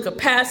filled to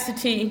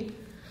capacity,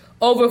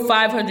 over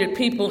 500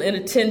 people in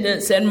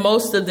attendance, and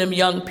most of them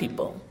young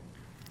people.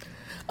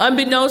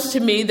 Unbeknownst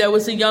to me, there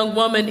was a young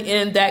woman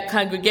in that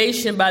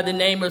congregation by the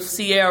name of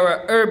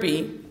Sierra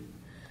Irby.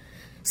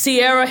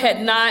 Sierra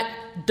had not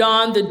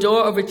dawned the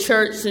door of a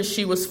church since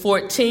she was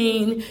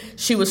 14.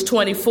 She was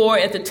 24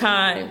 at the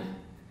time.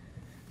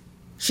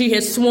 She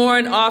had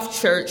sworn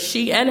off church,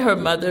 she and her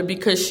mother,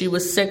 because she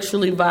was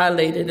sexually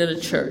violated in a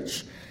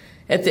church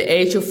at the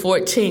age of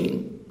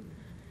 14.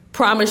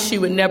 Promised she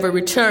would never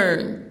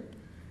return.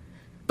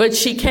 But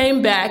she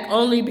came back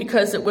only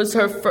because it was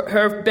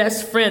her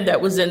best friend that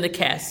was in the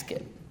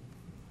casket.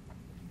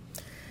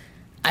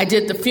 I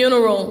did the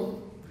funeral.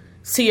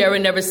 Sierra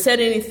never said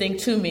anything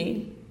to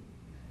me.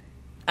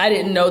 I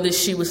didn't know that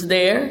she was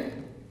there.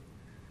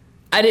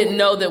 I didn't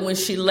know that when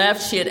she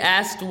left, she had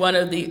asked one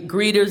of the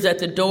greeters at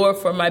the door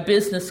for my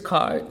business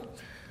card,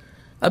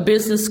 a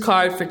business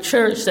card for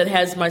church that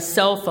has my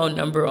cell phone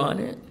number on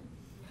it.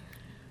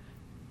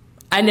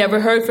 I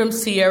never heard from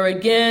Sierra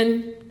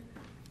again.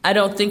 I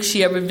don't think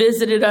she ever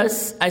visited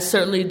us. I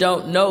certainly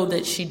don't know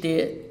that she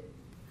did.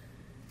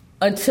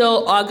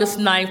 Until August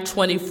 9th,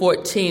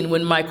 2014,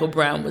 when Michael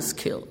Brown was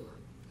killed.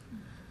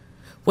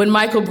 When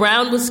Michael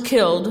Brown was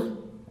killed,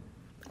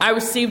 I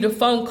received a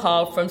phone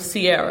call from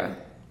Sierra.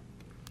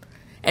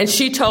 And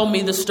she told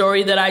me the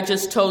story that I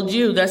just told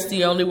you. That's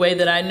the only way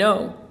that I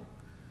know.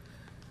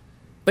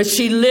 But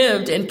she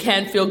lived in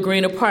Canfield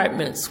Green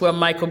Apartments where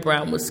Michael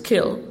Brown was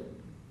killed.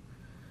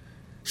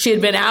 She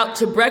had been out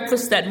to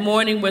breakfast that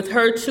morning with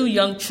her 2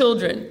 young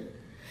children,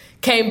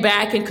 came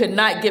back and could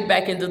not get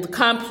back into the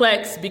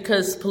complex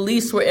because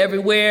police were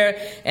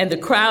everywhere and the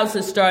crowds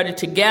had started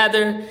to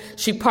gather.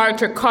 She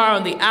parked her car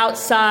on the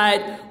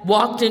outside,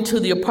 walked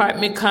into the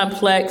apartment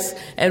complex,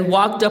 and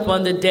walked up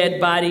on the dead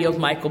body of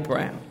Michael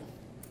Brown.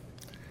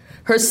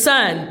 Her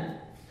son,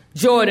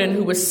 Jordan,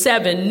 who was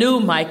 7, knew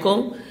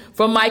Michael,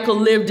 for Michael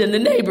lived in the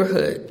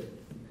neighborhood.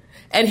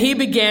 And he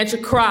began to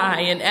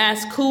cry and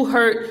ask who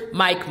hurt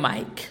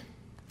Mike.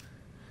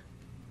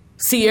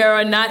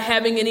 Sierra, not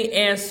having any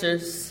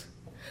answers,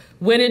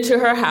 went into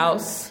her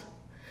house,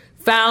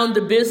 found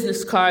the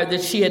business card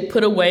that she had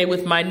put away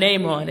with my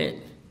name on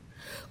it,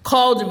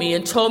 called me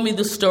and told me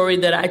the story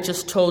that I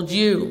just told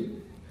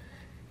you.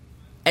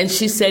 And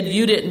she said,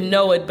 "You didn't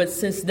know it, but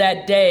since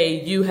that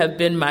day, you have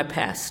been my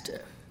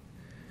pastor.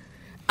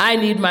 I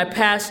need my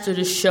pastor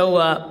to show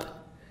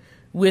up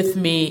with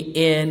me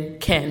in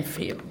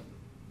Canfield."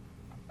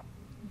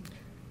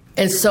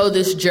 And so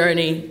this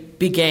journey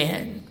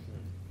began.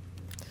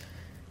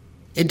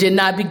 It did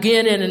not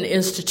begin in an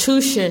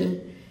institution,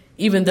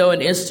 even though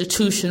an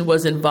institution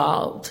was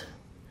involved.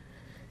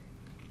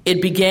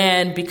 It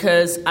began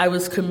because I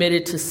was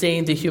committed to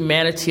seeing the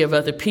humanity of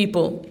other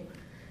people,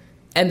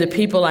 and the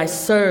people I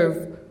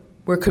serve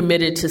were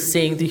committed to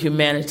seeing the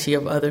humanity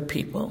of other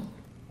people.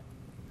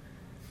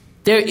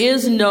 There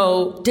is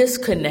no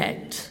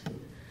disconnect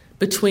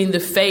between the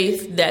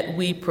faith that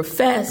we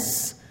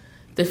profess,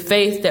 the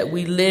faith that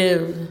we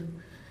live,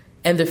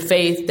 and the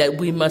faith that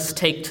we must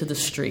take to the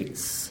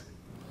streets.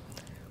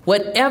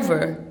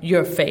 Whatever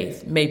your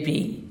faith may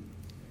be,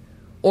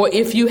 or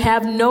if you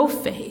have no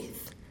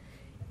faith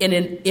in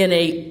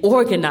an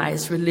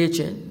organized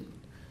religion,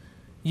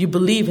 you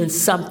believe in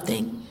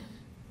something.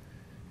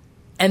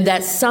 And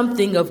that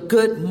something of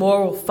good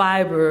moral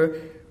fiber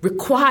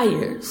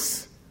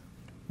requires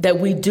that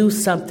we do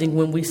something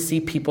when we see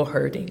people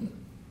hurting.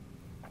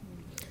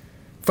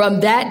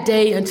 From that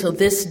day until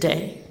this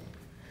day,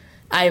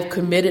 I have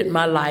committed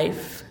my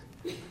life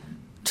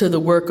to the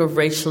work of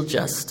racial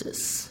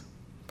justice.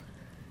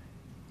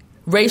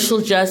 Racial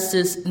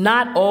justice,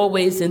 not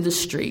always in the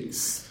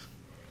streets.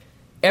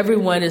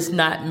 Everyone is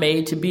not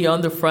made to be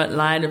on the front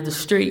line of the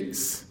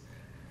streets.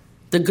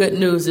 The good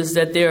news is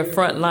that there are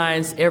front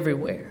lines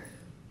everywhere.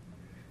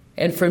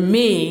 And for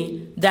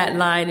me, that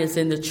line is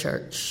in the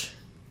church.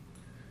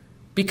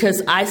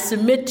 Because I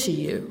submit to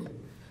you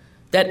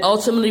that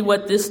ultimately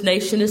what this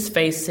nation is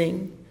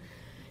facing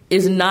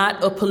is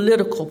not a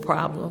political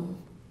problem,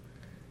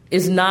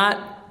 is not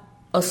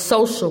a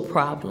social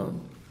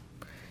problem.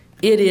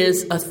 It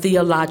is a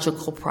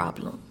theological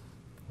problem.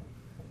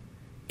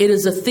 It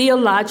is a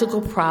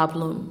theological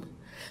problem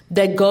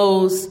that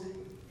goes,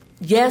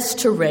 yes,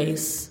 to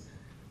race,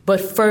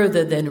 but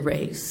further than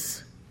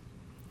race.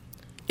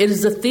 It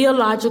is a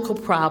theological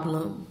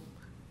problem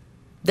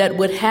that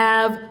would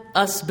have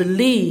us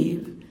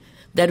believe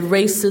that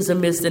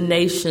racism is the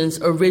nation's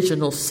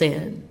original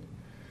sin.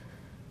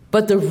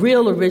 But the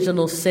real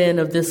original sin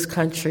of this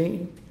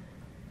country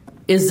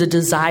is the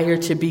desire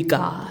to be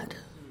God.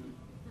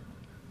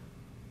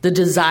 The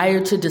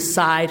desire to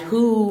decide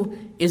who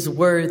is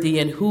worthy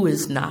and who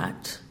is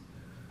not.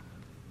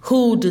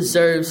 Who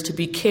deserves to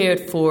be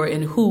cared for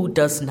and who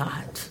does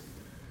not.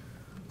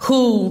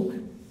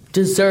 Who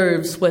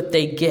deserves what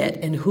they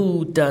get and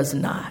who does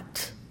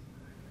not.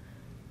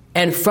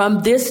 And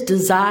from this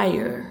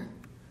desire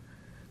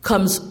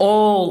comes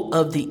all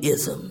of the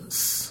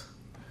isms,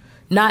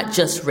 not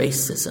just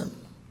racism,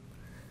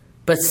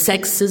 but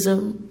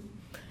sexism,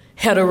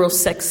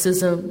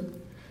 heterosexism,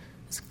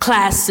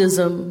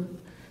 classism,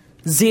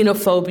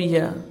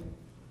 xenophobia,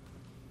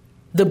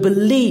 the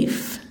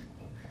belief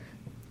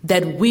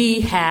that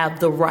we have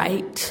the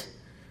right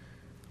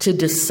to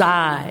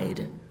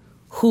decide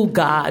who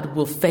God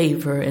will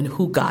favor and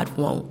who God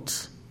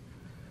won't.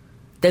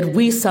 That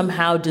we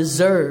somehow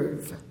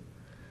deserve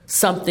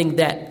something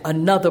that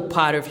another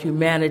part of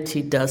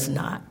humanity does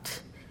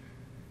not.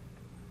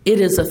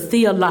 It is a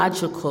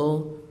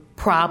theological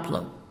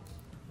problem.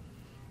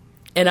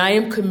 And I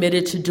am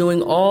committed to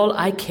doing all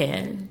I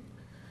can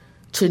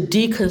to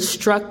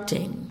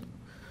deconstructing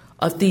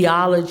a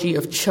theology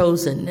of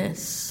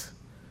chosenness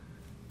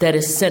that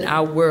has sent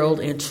our world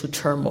into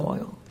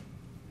turmoil.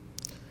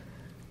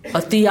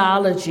 A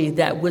theology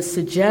that would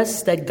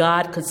suggest that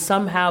God could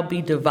somehow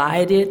be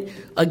divided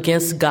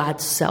against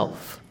God's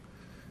self.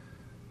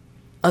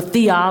 A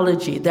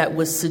theology that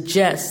would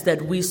suggest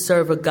that we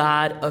serve a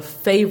God of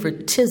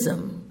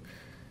favoritism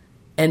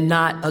and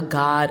not a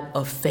God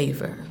of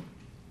favor.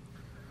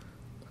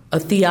 A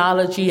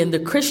theology in the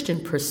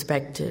Christian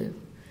perspective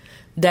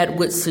that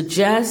would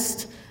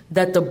suggest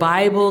that the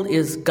Bible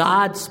is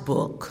God's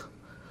book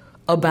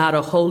about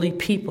a holy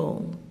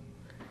people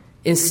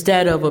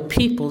instead of a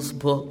people's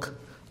book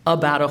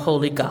about a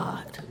holy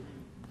God.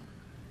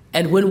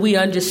 And when we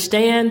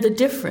understand the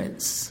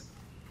difference,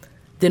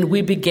 then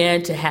we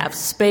began to have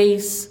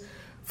space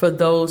for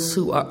those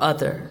who are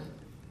other,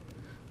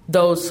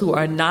 those who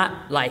are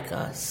not like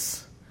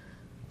us,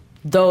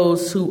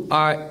 those who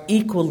are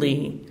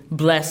equally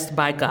blessed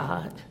by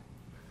God,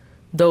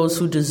 those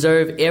who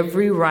deserve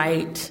every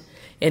right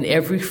and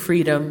every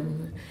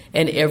freedom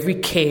and every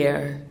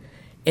care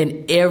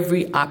and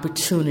every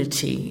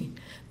opportunity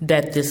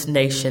that this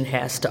nation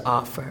has to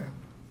offer.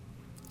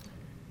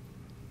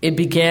 It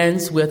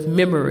begins with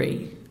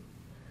memory,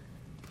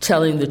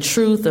 telling the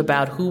truth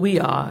about who we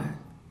are.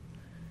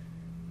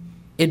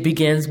 It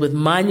begins with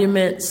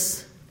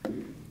monuments,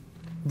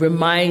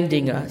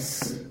 reminding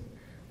us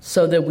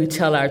so that we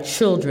tell our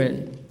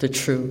children the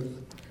truth.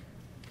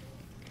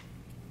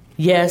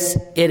 Yes,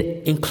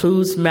 it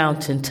includes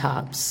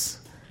mountaintops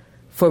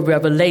for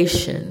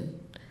revelation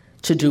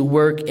to do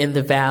work in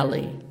the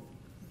valley.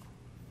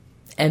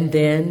 And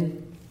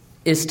then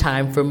it's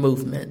time for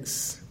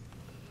movements.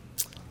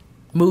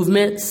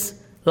 Movements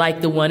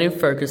like the one in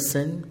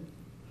Ferguson,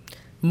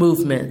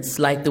 movements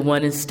like the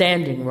one in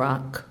Standing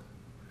Rock,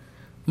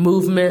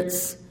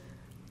 movements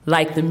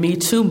like the Me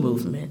Too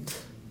movement,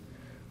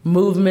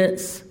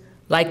 movements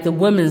like the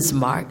Women's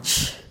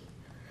March,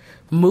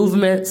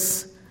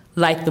 movements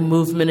like the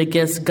movement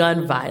against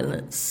gun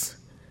violence.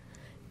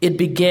 It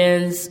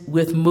begins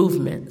with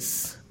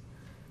movements,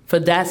 for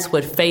that's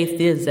what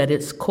faith is at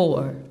its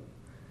core.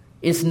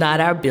 It's not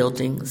our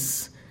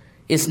buildings,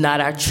 it's not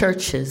our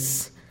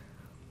churches,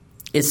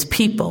 it's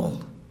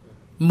people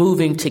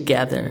moving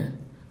together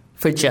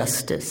for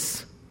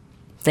justice.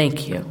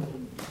 Thank you.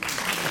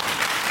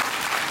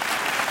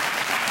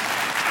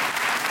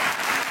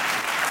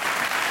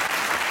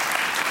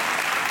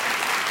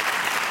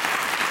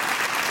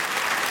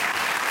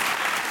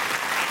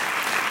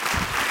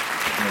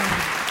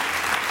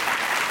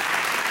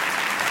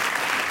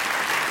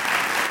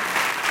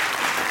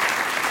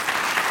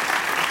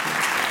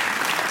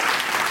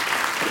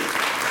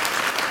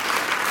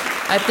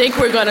 I think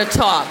we're going to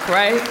talk,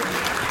 right?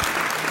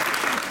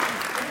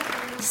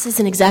 This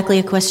isn't exactly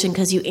a question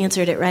because you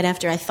answered it right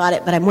after I thought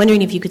it, but I'm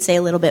wondering if you could say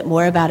a little bit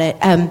more about it.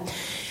 I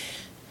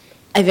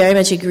very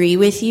much agree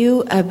with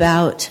you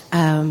about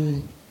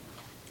the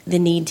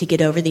need to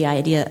get over the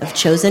idea of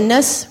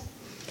chosenness.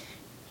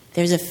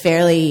 There's a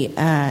fairly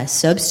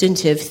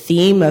substantive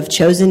theme of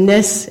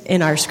chosenness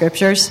in our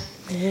scriptures.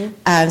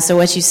 Mm-hmm. So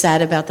what you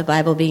said about the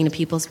Bible being a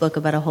people's book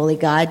about a holy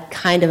God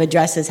kind of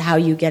addresses how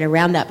you get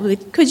around that.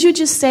 Could you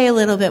just say a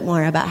little bit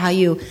more about how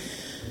you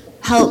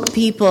help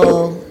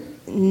people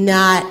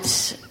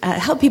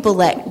help people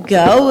let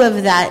go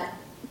of that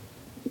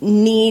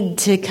need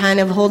to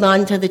kind of hold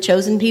on to the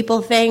chosen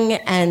people thing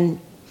and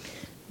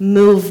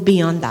move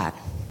beyond that?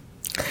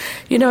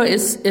 You know,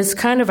 it's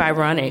kind of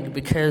ironic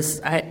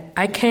because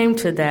I came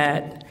to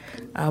that.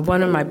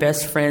 One of my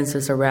best friends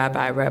is a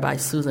Rabbi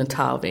Susan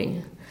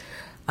Talvey.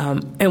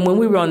 And when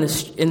we were in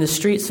the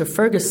streets of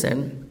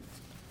Ferguson,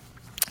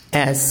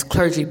 as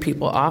clergy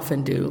people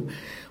often do,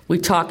 we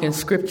talk in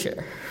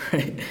scripture.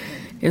 Right?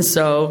 And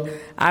so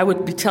I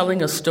would be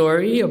telling a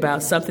story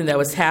about something that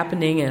was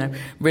happening and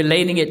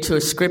relating it to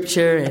a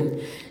scripture,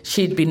 and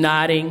she'd be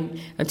nodding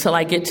until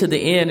I get to the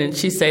end, and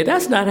she'd say,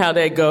 "That's not how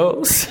that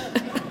goes."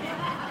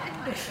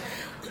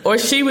 Or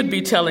she would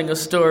be telling a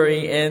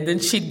story, and then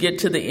she'd get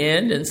to the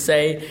end and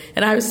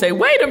I would say,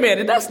 "Wait a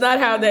minute, that's not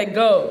how that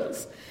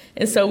goes."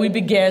 And so we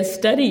began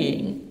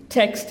studying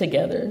text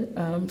together.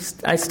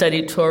 I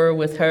studied Torah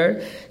with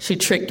her. She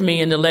tricked me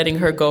into letting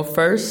her go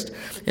first.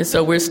 And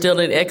so we're still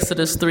in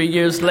Exodus 3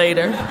 years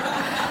later.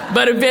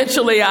 But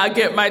eventually I'll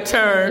get my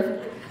turn.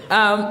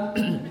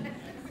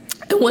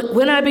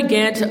 When I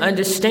began to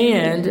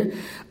understand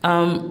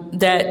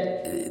the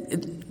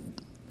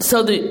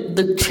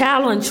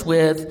challenge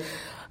with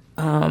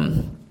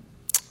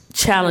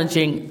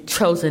challenging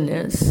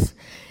chosenness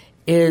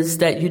is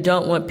that you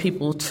don't want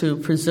people to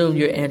presume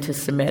you're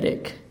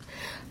anti-Semitic.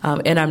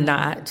 And I'm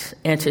not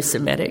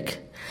anti-Semitic.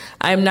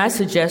 I am not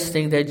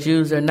suggesting that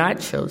Jews are not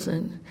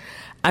chosen.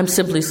 I'm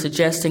simply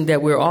suggesting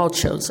that we're all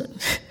chosen.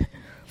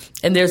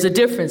 And there's a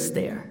difference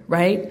there,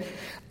 right?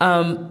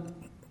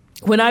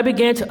 When I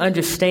began to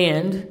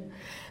understand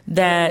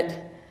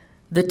that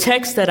the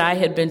text that I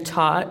had been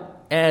taught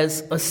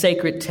as a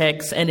sacred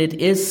text, and it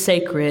is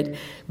sacred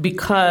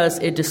because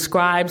it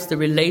describes the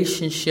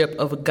relationship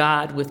of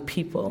God with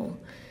people,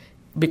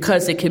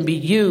 because it can be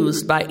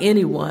used by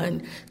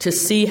anyone to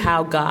see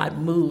how God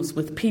moves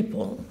with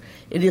people.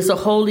 It is a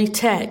holy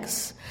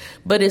text,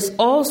 but it's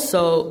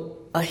also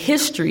a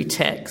history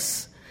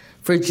text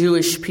for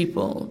Jewish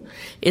people.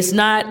 It's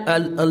not a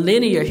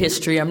linear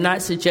history. I'm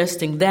not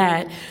suggesting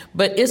that,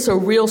 but it's a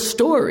real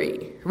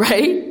story,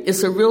 right?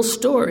 It's a real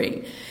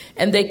story.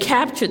 And they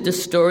captured the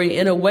story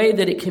in a way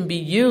that it can be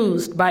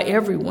used by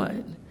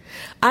everyone.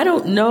 I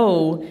don't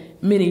know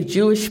many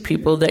Jewish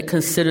people that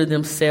consider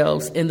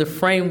themselves in the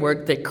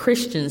framework that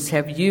Christians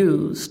have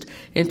used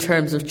in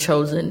terms of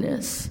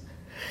chosenness.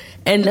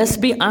 And let's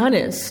be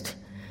honest,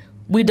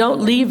 we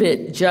don't leave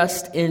it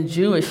just in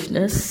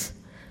Jewishness,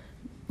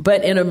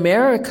 but in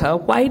America,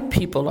 white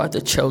people are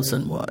the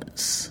chosen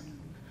ones.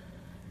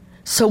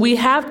 So we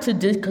have to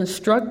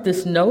deconstruct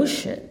this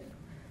notion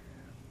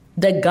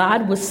that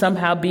God would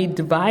somehow be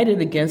divided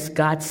against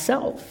God's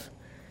self.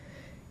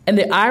 And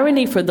the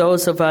irony for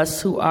those of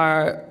us who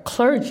are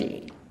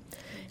clergy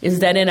is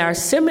that in our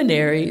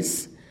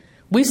seminaries,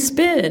 we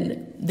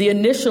spend the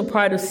initial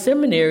part of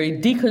seminary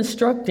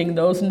deconstructing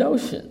those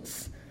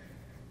notions.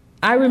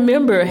 I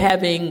remember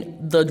having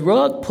the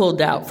rug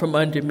pulled out from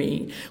under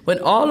me when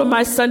all of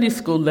my Sunday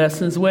school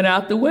lessons went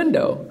out the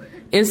window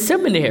in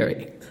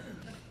seminary.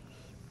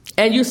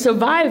 And you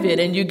survive it,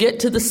 and you get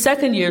to the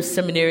second year of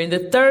seminary and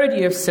the third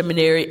year of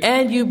seminary,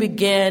 and you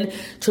begin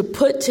to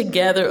put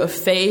together a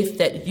faith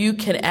that you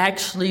can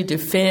actually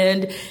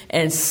defend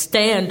and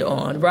stand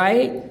on,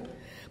 right?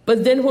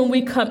 But then when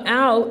we come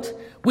out,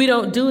 we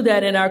don't do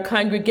that in our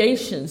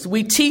congregations.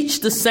 We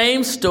teach the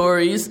same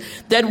stories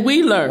that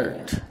we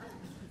learned.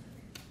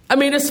 I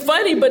mean, it's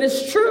funny, but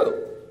it's true,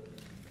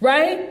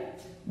 right?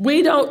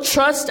 We don't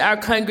trust our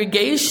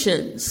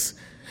congregations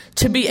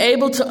to be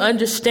able to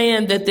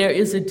understand that there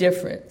is a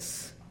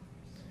difference.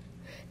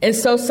 And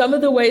so some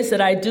of the ways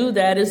that I do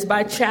that is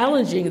by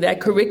challenging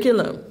that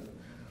curriculum,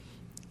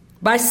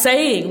 by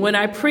saying when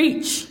I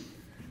preach,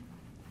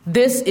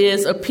 this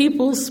is a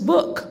people's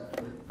book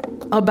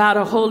about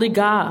a holy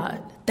God.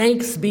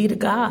 Thanks be to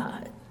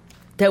God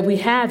that we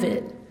have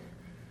it.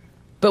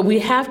 But we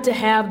have to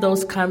have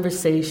those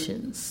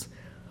conversations.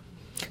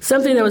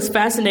 Something that was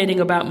fascinating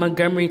about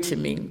Montgomery to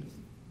me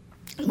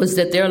was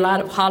that there are a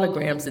lot of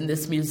holograms in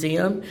this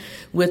museum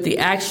with the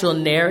actual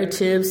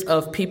narratives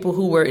of people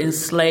who were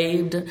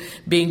enslaved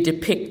being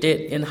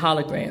depicted in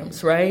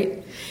holograms,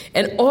 right?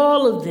 And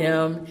all of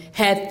them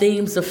had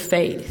themes of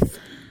faith.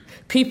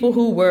 People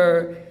who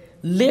were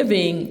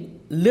living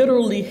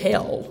literally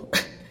hell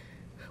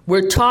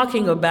were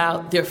talking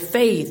about their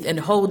faith and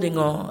holding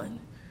on,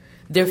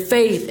 their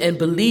faith and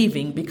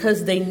believing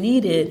because they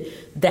needed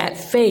that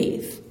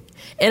faith.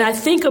 And I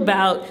think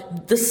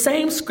about the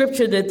same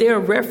scripture that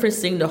they're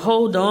referencing to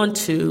hold on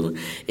to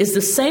is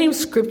the same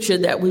scripture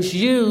that was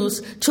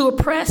used to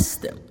oppress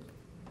them.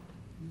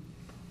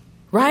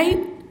 Right?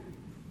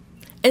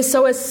 And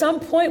so at some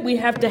point we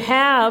have to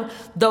have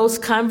those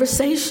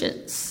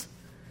conversations.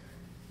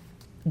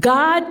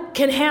 God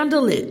can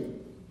handle it.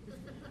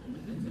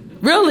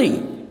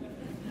 Really.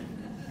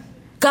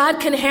 God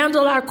can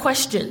handle our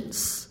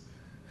questions.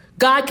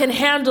 God can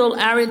handle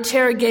our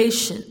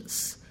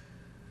interrogations.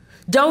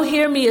 Don't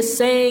hear me as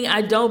saying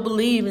I don't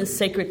believe in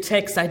sacred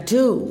texts. I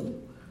do.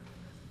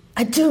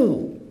 I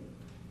do.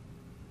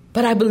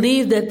 But I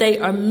believe that they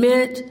are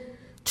meant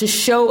to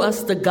show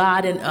us the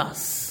God in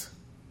us.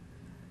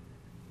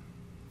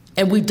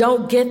 And we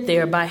don't get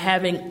there by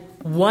having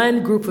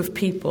one group of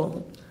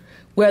people,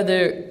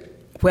 whether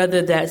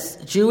that's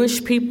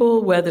Jewish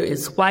people, whether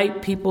it's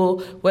white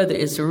people, whether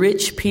it's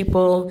rich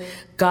people.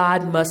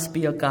 God must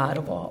be a God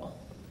of all.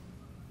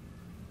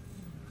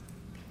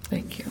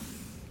 Thank you.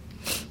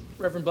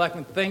 Reverend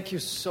Blackmon, thank you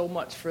so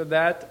much for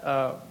that.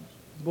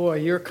 Boy,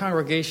 your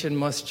congregation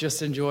must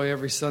just enjoy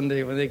every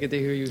Sunday when they get to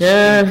hear you speak.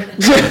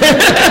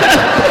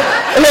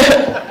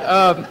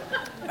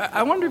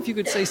 I wonder if you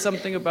could say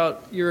something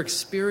about your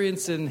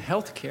experience in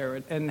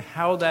healthcare and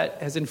how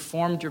that has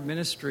informed your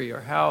ministry, or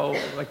how,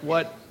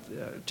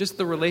 just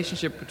the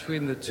relationship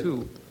between the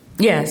two.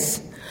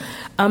 Yes.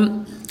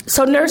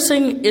 So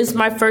nursing is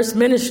my first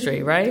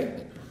ministry, right?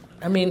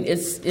 I mean,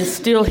 it's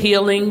still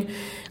healing.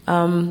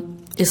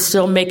 It's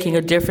still making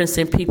a difference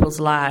in people's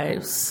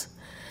lives.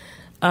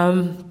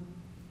 I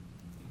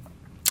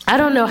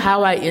don't know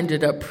how I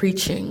ended up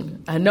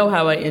preaching. I know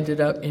how I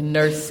ended up in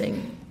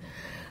nursing.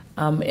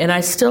 And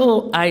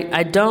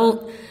I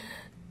don't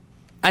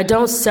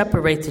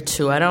separate the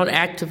two. I don't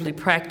actively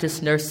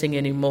practice nursing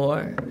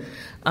anymore.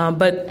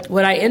 But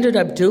what I ended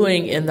up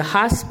doing in the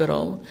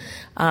hospital,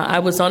 I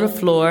was on a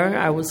floor.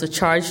 I was a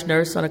charge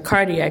nurse on a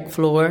cardiac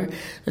floor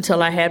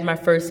until I had my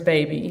first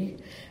baby.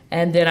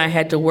 And then I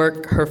had to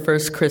work her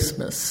first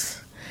Christmas.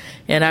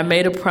 And I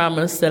made a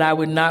promise that I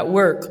would not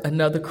work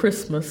another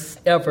Christmas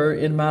ever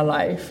in my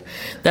life.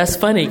 That's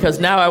funny,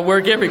 because now I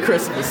work every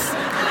Christmas.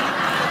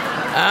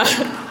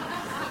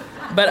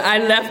 But I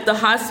left the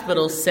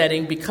hospital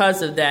setting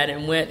because of that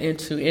and went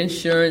into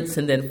insurance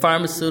and then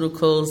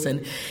pharmaceuticals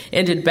and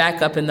ended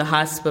back up in the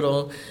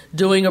hospital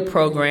doing a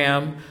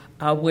program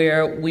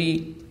where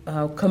we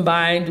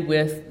combined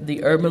with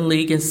the Urban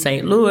League in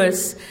St.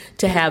 Louis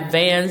to have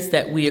vans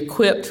that we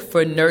equipped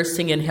for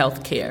nursing and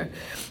healthcare.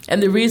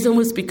 And the reason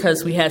was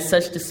because we had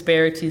such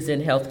disparities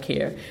in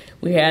healthcare.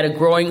 We had a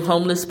growing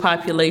homeless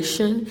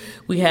population.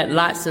 We had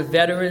lots of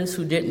veterans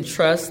who didn't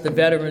trust the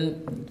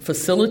veteran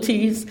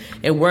facilities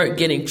and weren't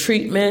getting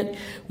treatment.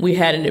 We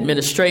had an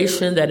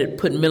administration that had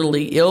put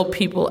mentally ill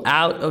people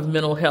out of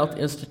mental health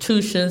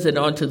institutions and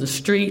onto the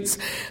streets.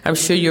 I'm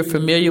sure you're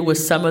familiar with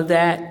some of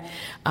that.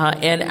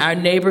 And our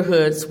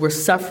neighborhoods were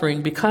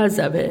suffering because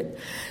of it.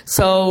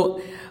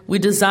 So we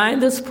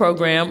designed this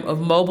program of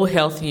mobile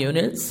health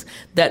units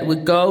that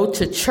would go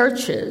to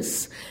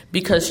churches,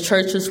 because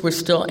churches were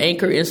still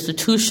anchor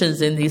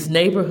institutions in these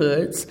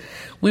neighborhoods.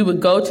 We would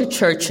go to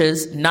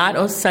churches, not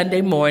on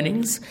Sunday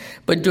mornings,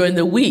 but during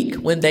the week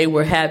when they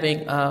were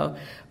having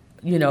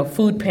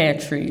food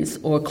pantries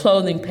or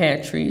clothing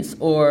pantries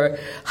or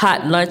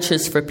hot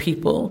lunches for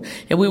people.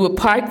 And we would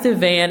park the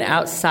van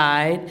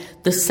outside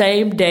the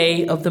same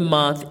day of the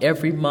month,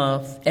 every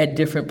month, at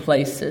different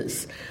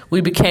places.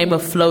 We became a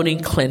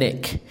floating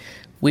clinic.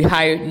 We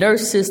hired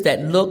nurses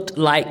that looked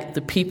like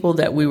the people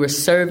that we were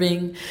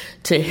serving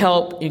to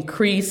help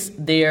increase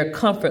their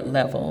comfort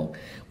level.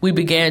 We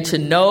began to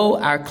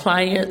know our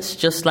clients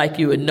just like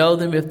you would know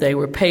them if they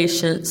were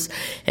patients,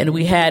 and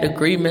we had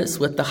agreements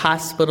with the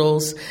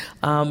hospitals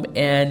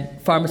and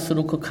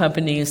pharmaceutical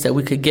companies that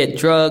we could get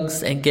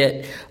drugs and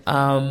get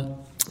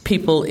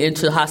people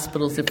into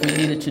hospitals if we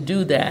needed to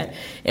do that.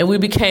 And we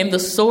became the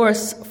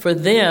source for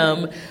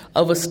them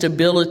of a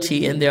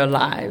stability in their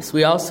lives.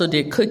 We also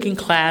did cooking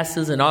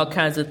classes and all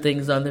kinds of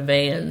things on the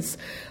vans.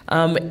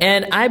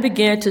 And I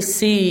began to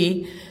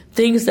see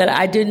things that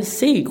I didn't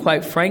see,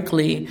 quite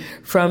frankly,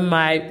 from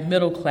my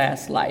middle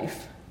class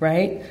life.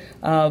 right?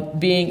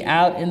 Being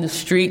out in the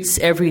streets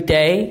every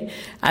day,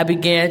 I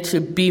began to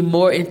be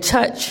more in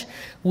touch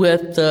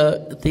with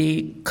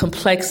the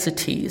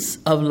complexities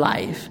of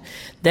life,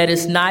 that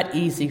is not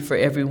easy for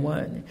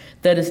everyone,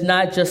 that is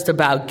not just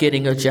about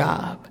getting a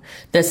job,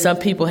 that some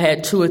people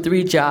had 2 or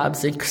 3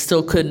 jobs and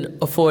still couldn't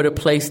afford a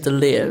place to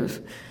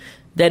live,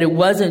 that it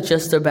wasn't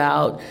just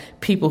about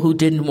people who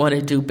didn't want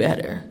to do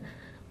better,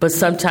 but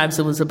sometimes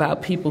it was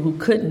about people who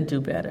couldn't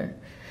do better.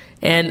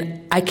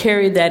 And I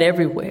carried that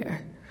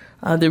everywhere.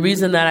 The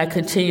reason that I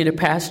continue to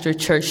pastor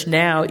church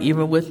now,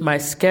 even with my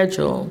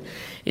schedule,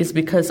 is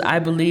because I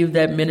believe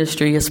that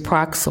ministry is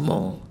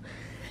proximal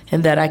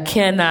and that I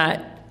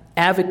cannot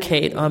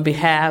advocate on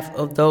behalf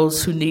of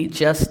those who need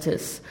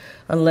justice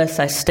unless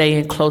I stay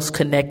in close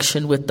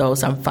connection with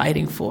those I'm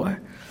fighting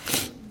for.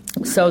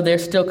 So they're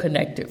still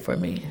connected for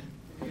me.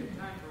 We have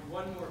time for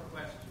one more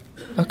question.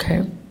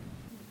 Okay.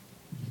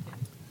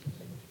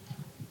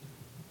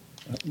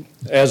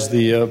 As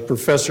the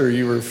professor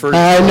you referred to...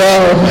 I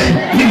know.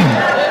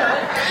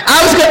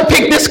 I was going to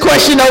pick this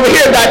question over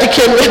here, Dr.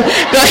 Kinman.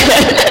 Go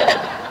ahead.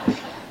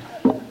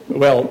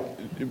 Well,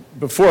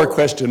 before a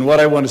question, what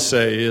I want to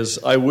say is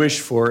I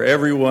wish for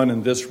everyone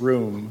in this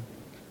room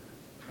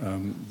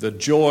the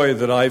joy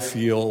that I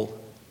feel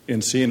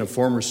in seeing a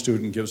former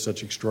student give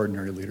such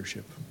extraordinary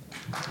leadership.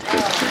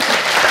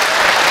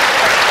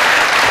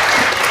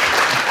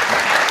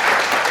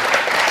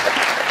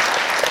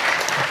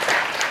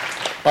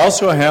 I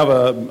also have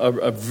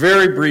a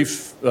very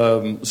brief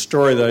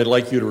story that I'd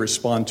like you to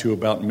respond to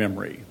about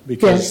memory,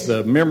 because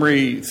the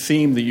memory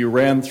theme that you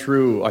ran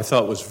through I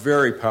thought was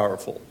very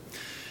powerful.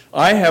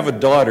 I have a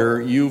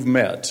daughter you've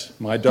met,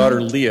 my daughter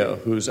Leah,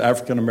 who's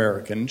African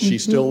American. She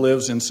still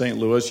lives in St.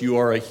 Louis. You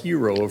are a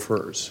hero of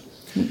hers.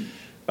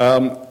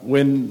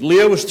 When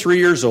Leah was 3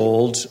 years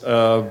old,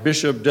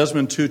 Bishop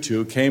Desmond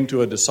Tutu came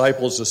to a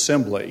disciples'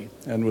 assembly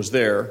and was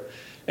there.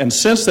 And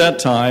since that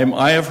time,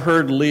 I have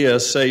heard Leah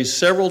say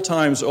several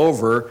times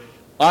over,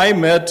 I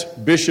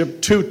met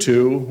Bishop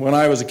Tutu when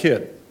I was a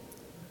kid.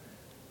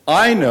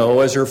 I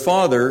know, as her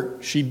father,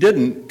 she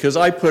didn't, because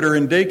I put her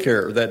in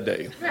daycare that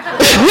day.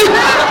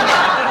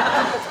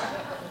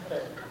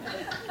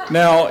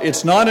 Now,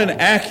 it's not an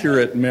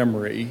accurate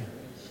memory,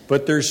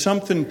 but there's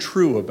something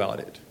true about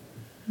it.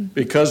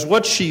 Because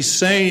what she's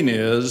saying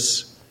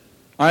is,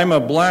 I'm a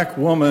black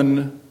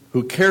woman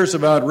who cares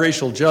about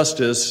racial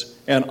justice,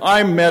 and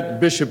I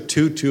met Bishop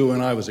Tutu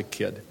when I was a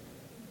kid.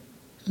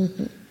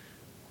 Mm-hmm.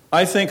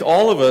 I think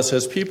all of us,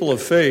 as people of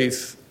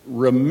faith,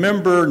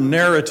 remember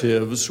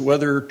narratives,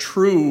 whether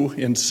true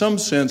in some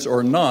sense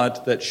or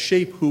not, that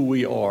shape who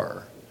we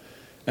are.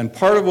 And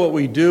part of what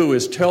we do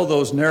is tell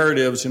those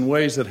narratives in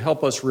ways that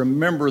help us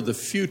remember the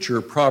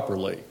future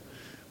properly.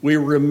 We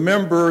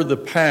remember the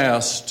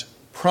past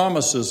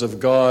promises of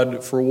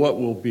God for what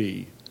will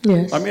be.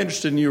 Yes. I'm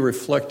interested in you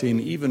reflecting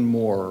even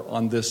more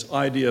on this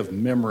idea of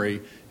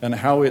memory and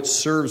how it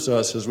serves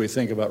us as we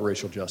think about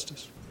racial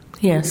justice.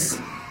 Yes.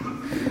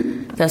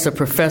 That's a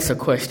professor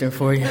question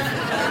for you.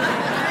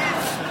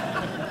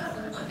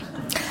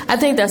 I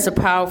think that's a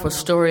powerful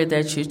story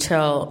that you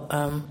tell,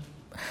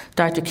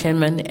 Dr.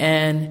 Kinman,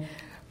 and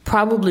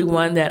probably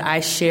one that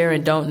I share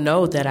and don't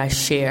know that I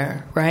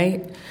share,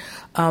 right?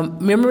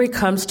 Memory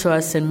comes to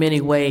us in many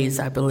ways,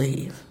 I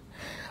believe.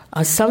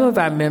 Some of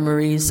our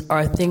memories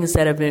are things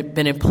that have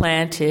been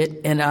implanted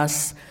in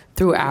us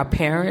through our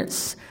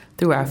parents,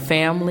 through our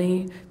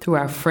family, through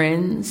our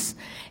friends,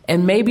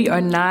 and maybe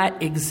are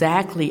not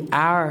exactly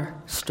our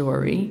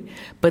story,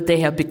 but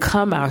they have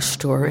become our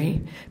story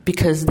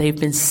because they've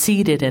been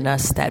seeded in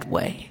us that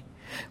way.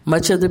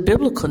 Much of the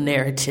biblical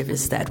narrative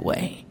is that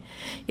way.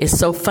 It's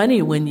so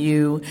funny when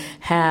you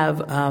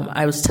have,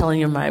 I was telling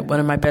you, one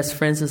of my best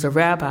friends is a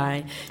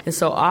rabbi, and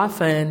so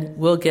often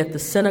we'll get the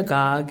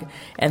synagogue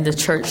and the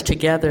church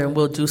together and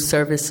we'll do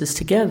services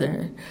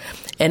together.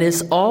 And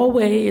it's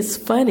always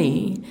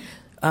funny,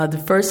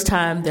 the first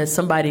time that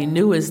somebody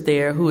new is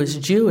there who is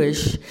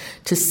Jewish,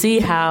 to see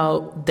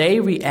how they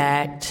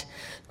react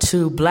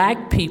to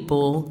black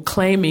people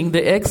claiming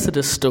the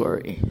Exodus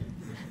story,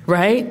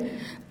 right?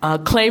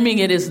 Claiming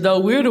it as though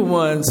we're the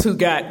ones who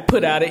got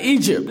put out of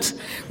Egypt,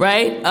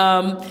 right?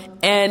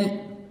 And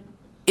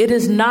it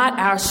is not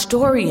our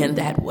story in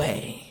that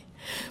way,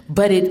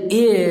 but it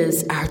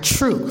is our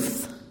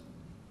truth.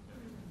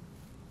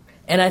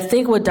 And I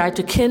think what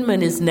Dr.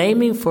 Kinman is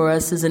naming for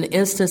us is an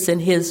instance in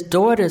his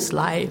daughter's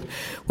life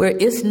where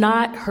it's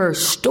not her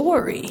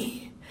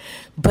story,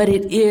 but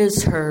it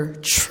is her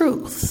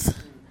truth.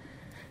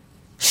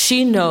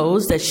 She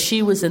knows that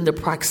she was in the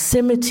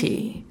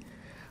proximity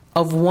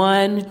of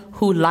one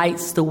who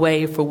lights the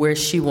way for where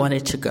she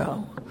wanted to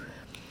go.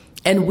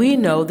 And we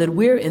know that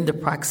we're in the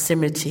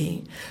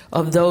proximity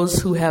of those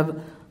who have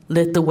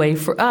lit the way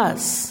for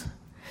us.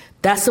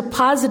 That's a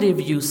positive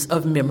use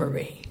of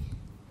memory.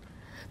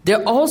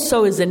 There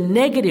also is a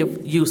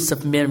negative use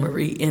of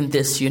memory in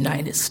this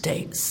United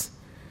States,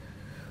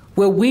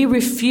 where we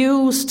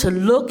refuse to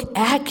look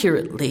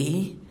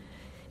accurately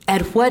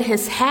at what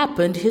has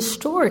happened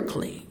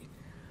historically.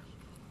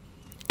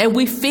 And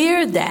we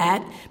fear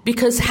that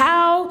because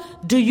how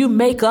do you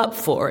make up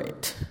for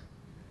it?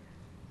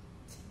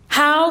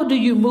 How do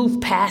you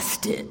move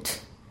past it?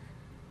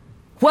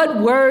 What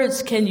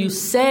words can you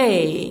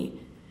say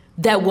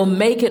that will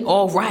make it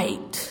all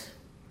right?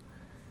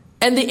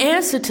 And the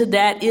answer to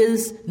that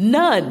is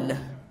none.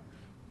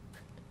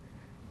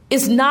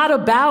 It's not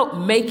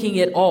about making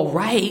it all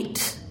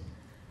right.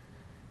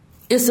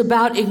 It's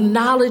about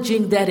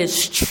acknowledging that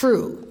it's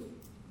true,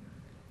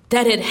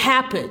 that it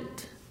happened,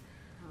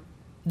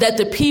 that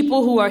the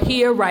people who are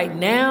here right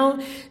now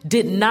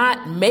did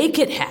not make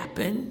it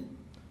happen,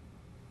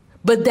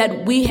 but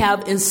that we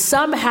have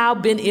somehow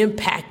been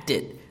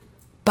impacted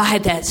by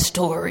that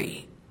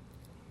story.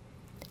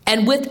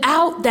 And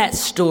without that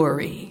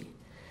story,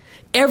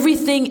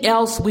 everything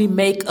else we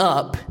make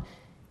up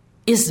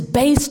is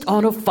based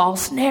on a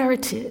false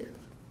narrative.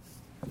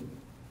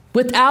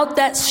 Without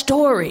that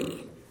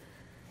story,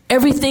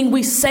 everything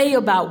we say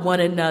about one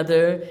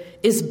another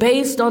is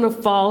based on a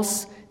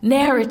false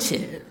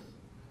narrative.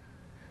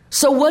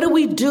 So what do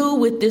we do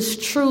with this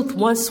truth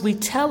once we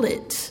tell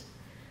it?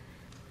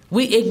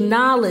 We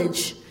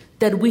acknowledge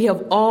that we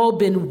have all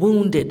been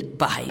wounded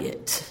by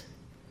it.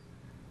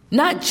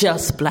 Not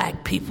just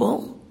Black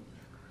people.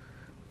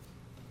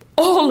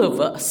 All of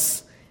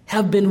us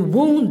have been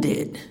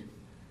wounded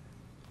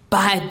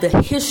by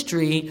the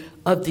history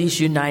of these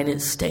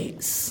United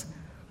States.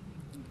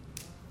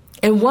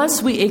 And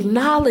once we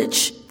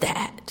acknowledge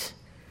that,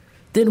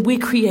 then we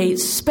create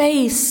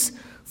space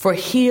for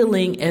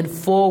healing and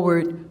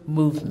forward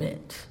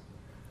movement.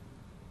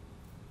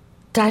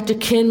 Dr.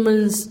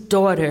 Kinman's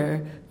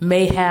daughter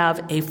may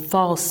have a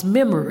false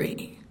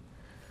memory,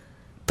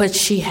 but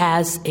she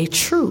has a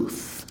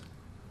truth.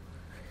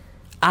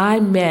 I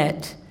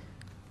met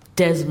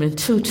Desmond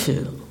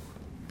Tutu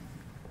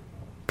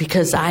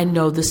because I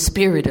know the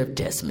spirit of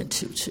Desmond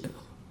Tutu.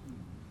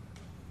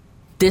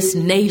 This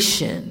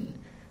nation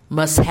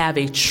must have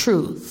a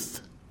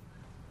truth.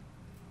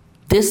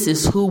 This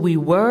is who we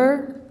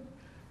were,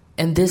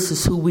 and this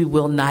is who we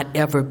will not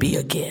ever be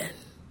again.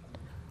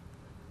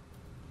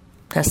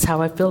 That's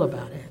how I feel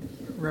about it.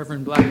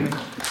 Reverend Blackmon.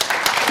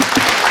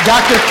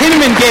 Dr.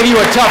 Kinman gave you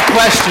a tough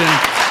question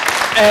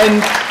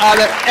and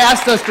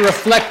asked us to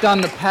reflect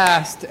on the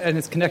past and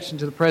its connection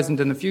to the present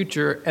and the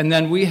future. And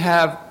then we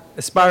have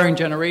aspiring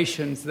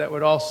generations that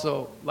would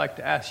also like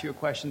to ask you a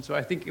question. So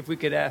I think if we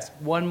could ask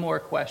one more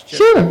question.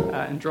 Sure.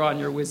 And draw on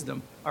your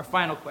wisdom. Our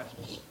final question.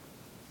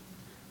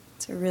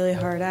 It's a really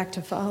hard act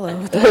to follow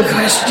with that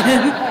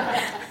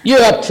question.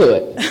 You're up to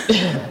it.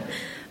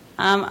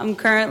 I'm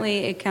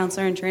currently a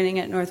counselor in training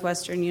at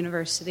Northwestern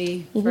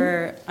University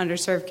for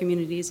underserved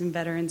communities and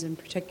veterans in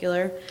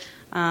particular.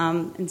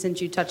 And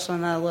since you touched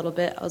on that a little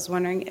bit, I was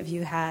wondering if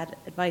you had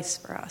advice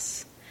for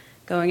us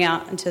going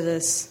out into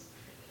this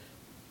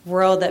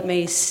world that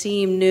may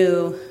seem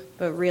new,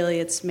 but really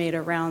it's made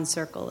a round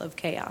circle of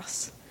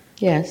chaos.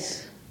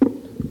 Yes.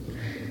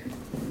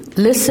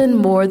 Listen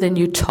more than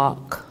you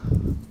talk.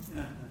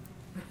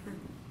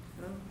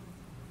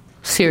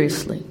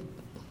 Seriously.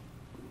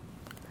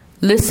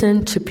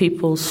 Listen to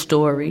people's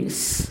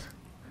stories.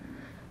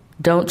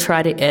 Don't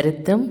try to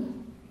edit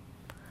them.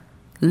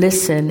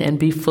 Listen and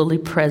be fully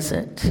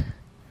present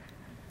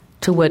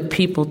to what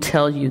people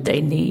tell you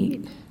they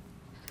need.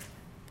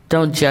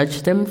 Don't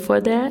judge them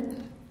for that.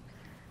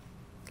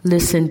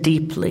 Listen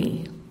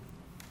deeply.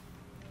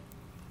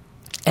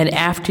 And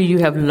after you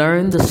have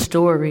learned the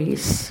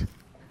stories,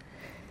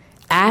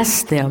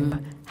 ask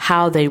them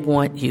how they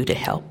want you to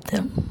help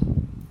them.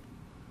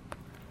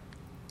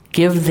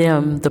 Give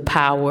them the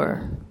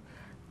power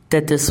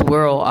that this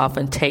world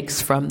often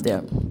takes from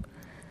them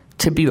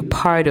to be a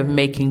part of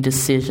making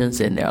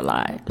decisions in their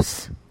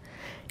lives.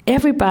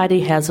 Everybody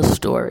has a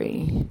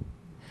story,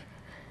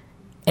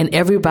 and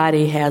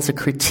everybody has a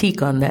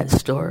critique on that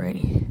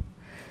story.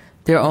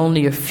 There are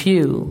only a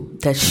few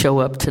that show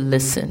up to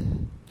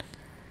listen,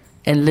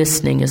 and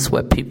listening is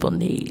what people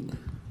need.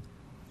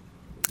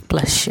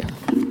 Bless you.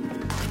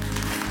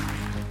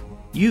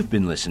 You've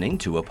been listening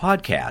to a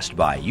podcast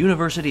by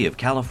University of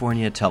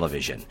California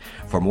Television.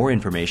 For more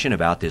information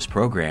about this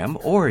program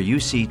or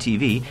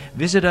UCTV,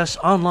 visit us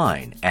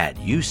online at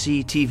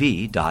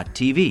uctv.tv.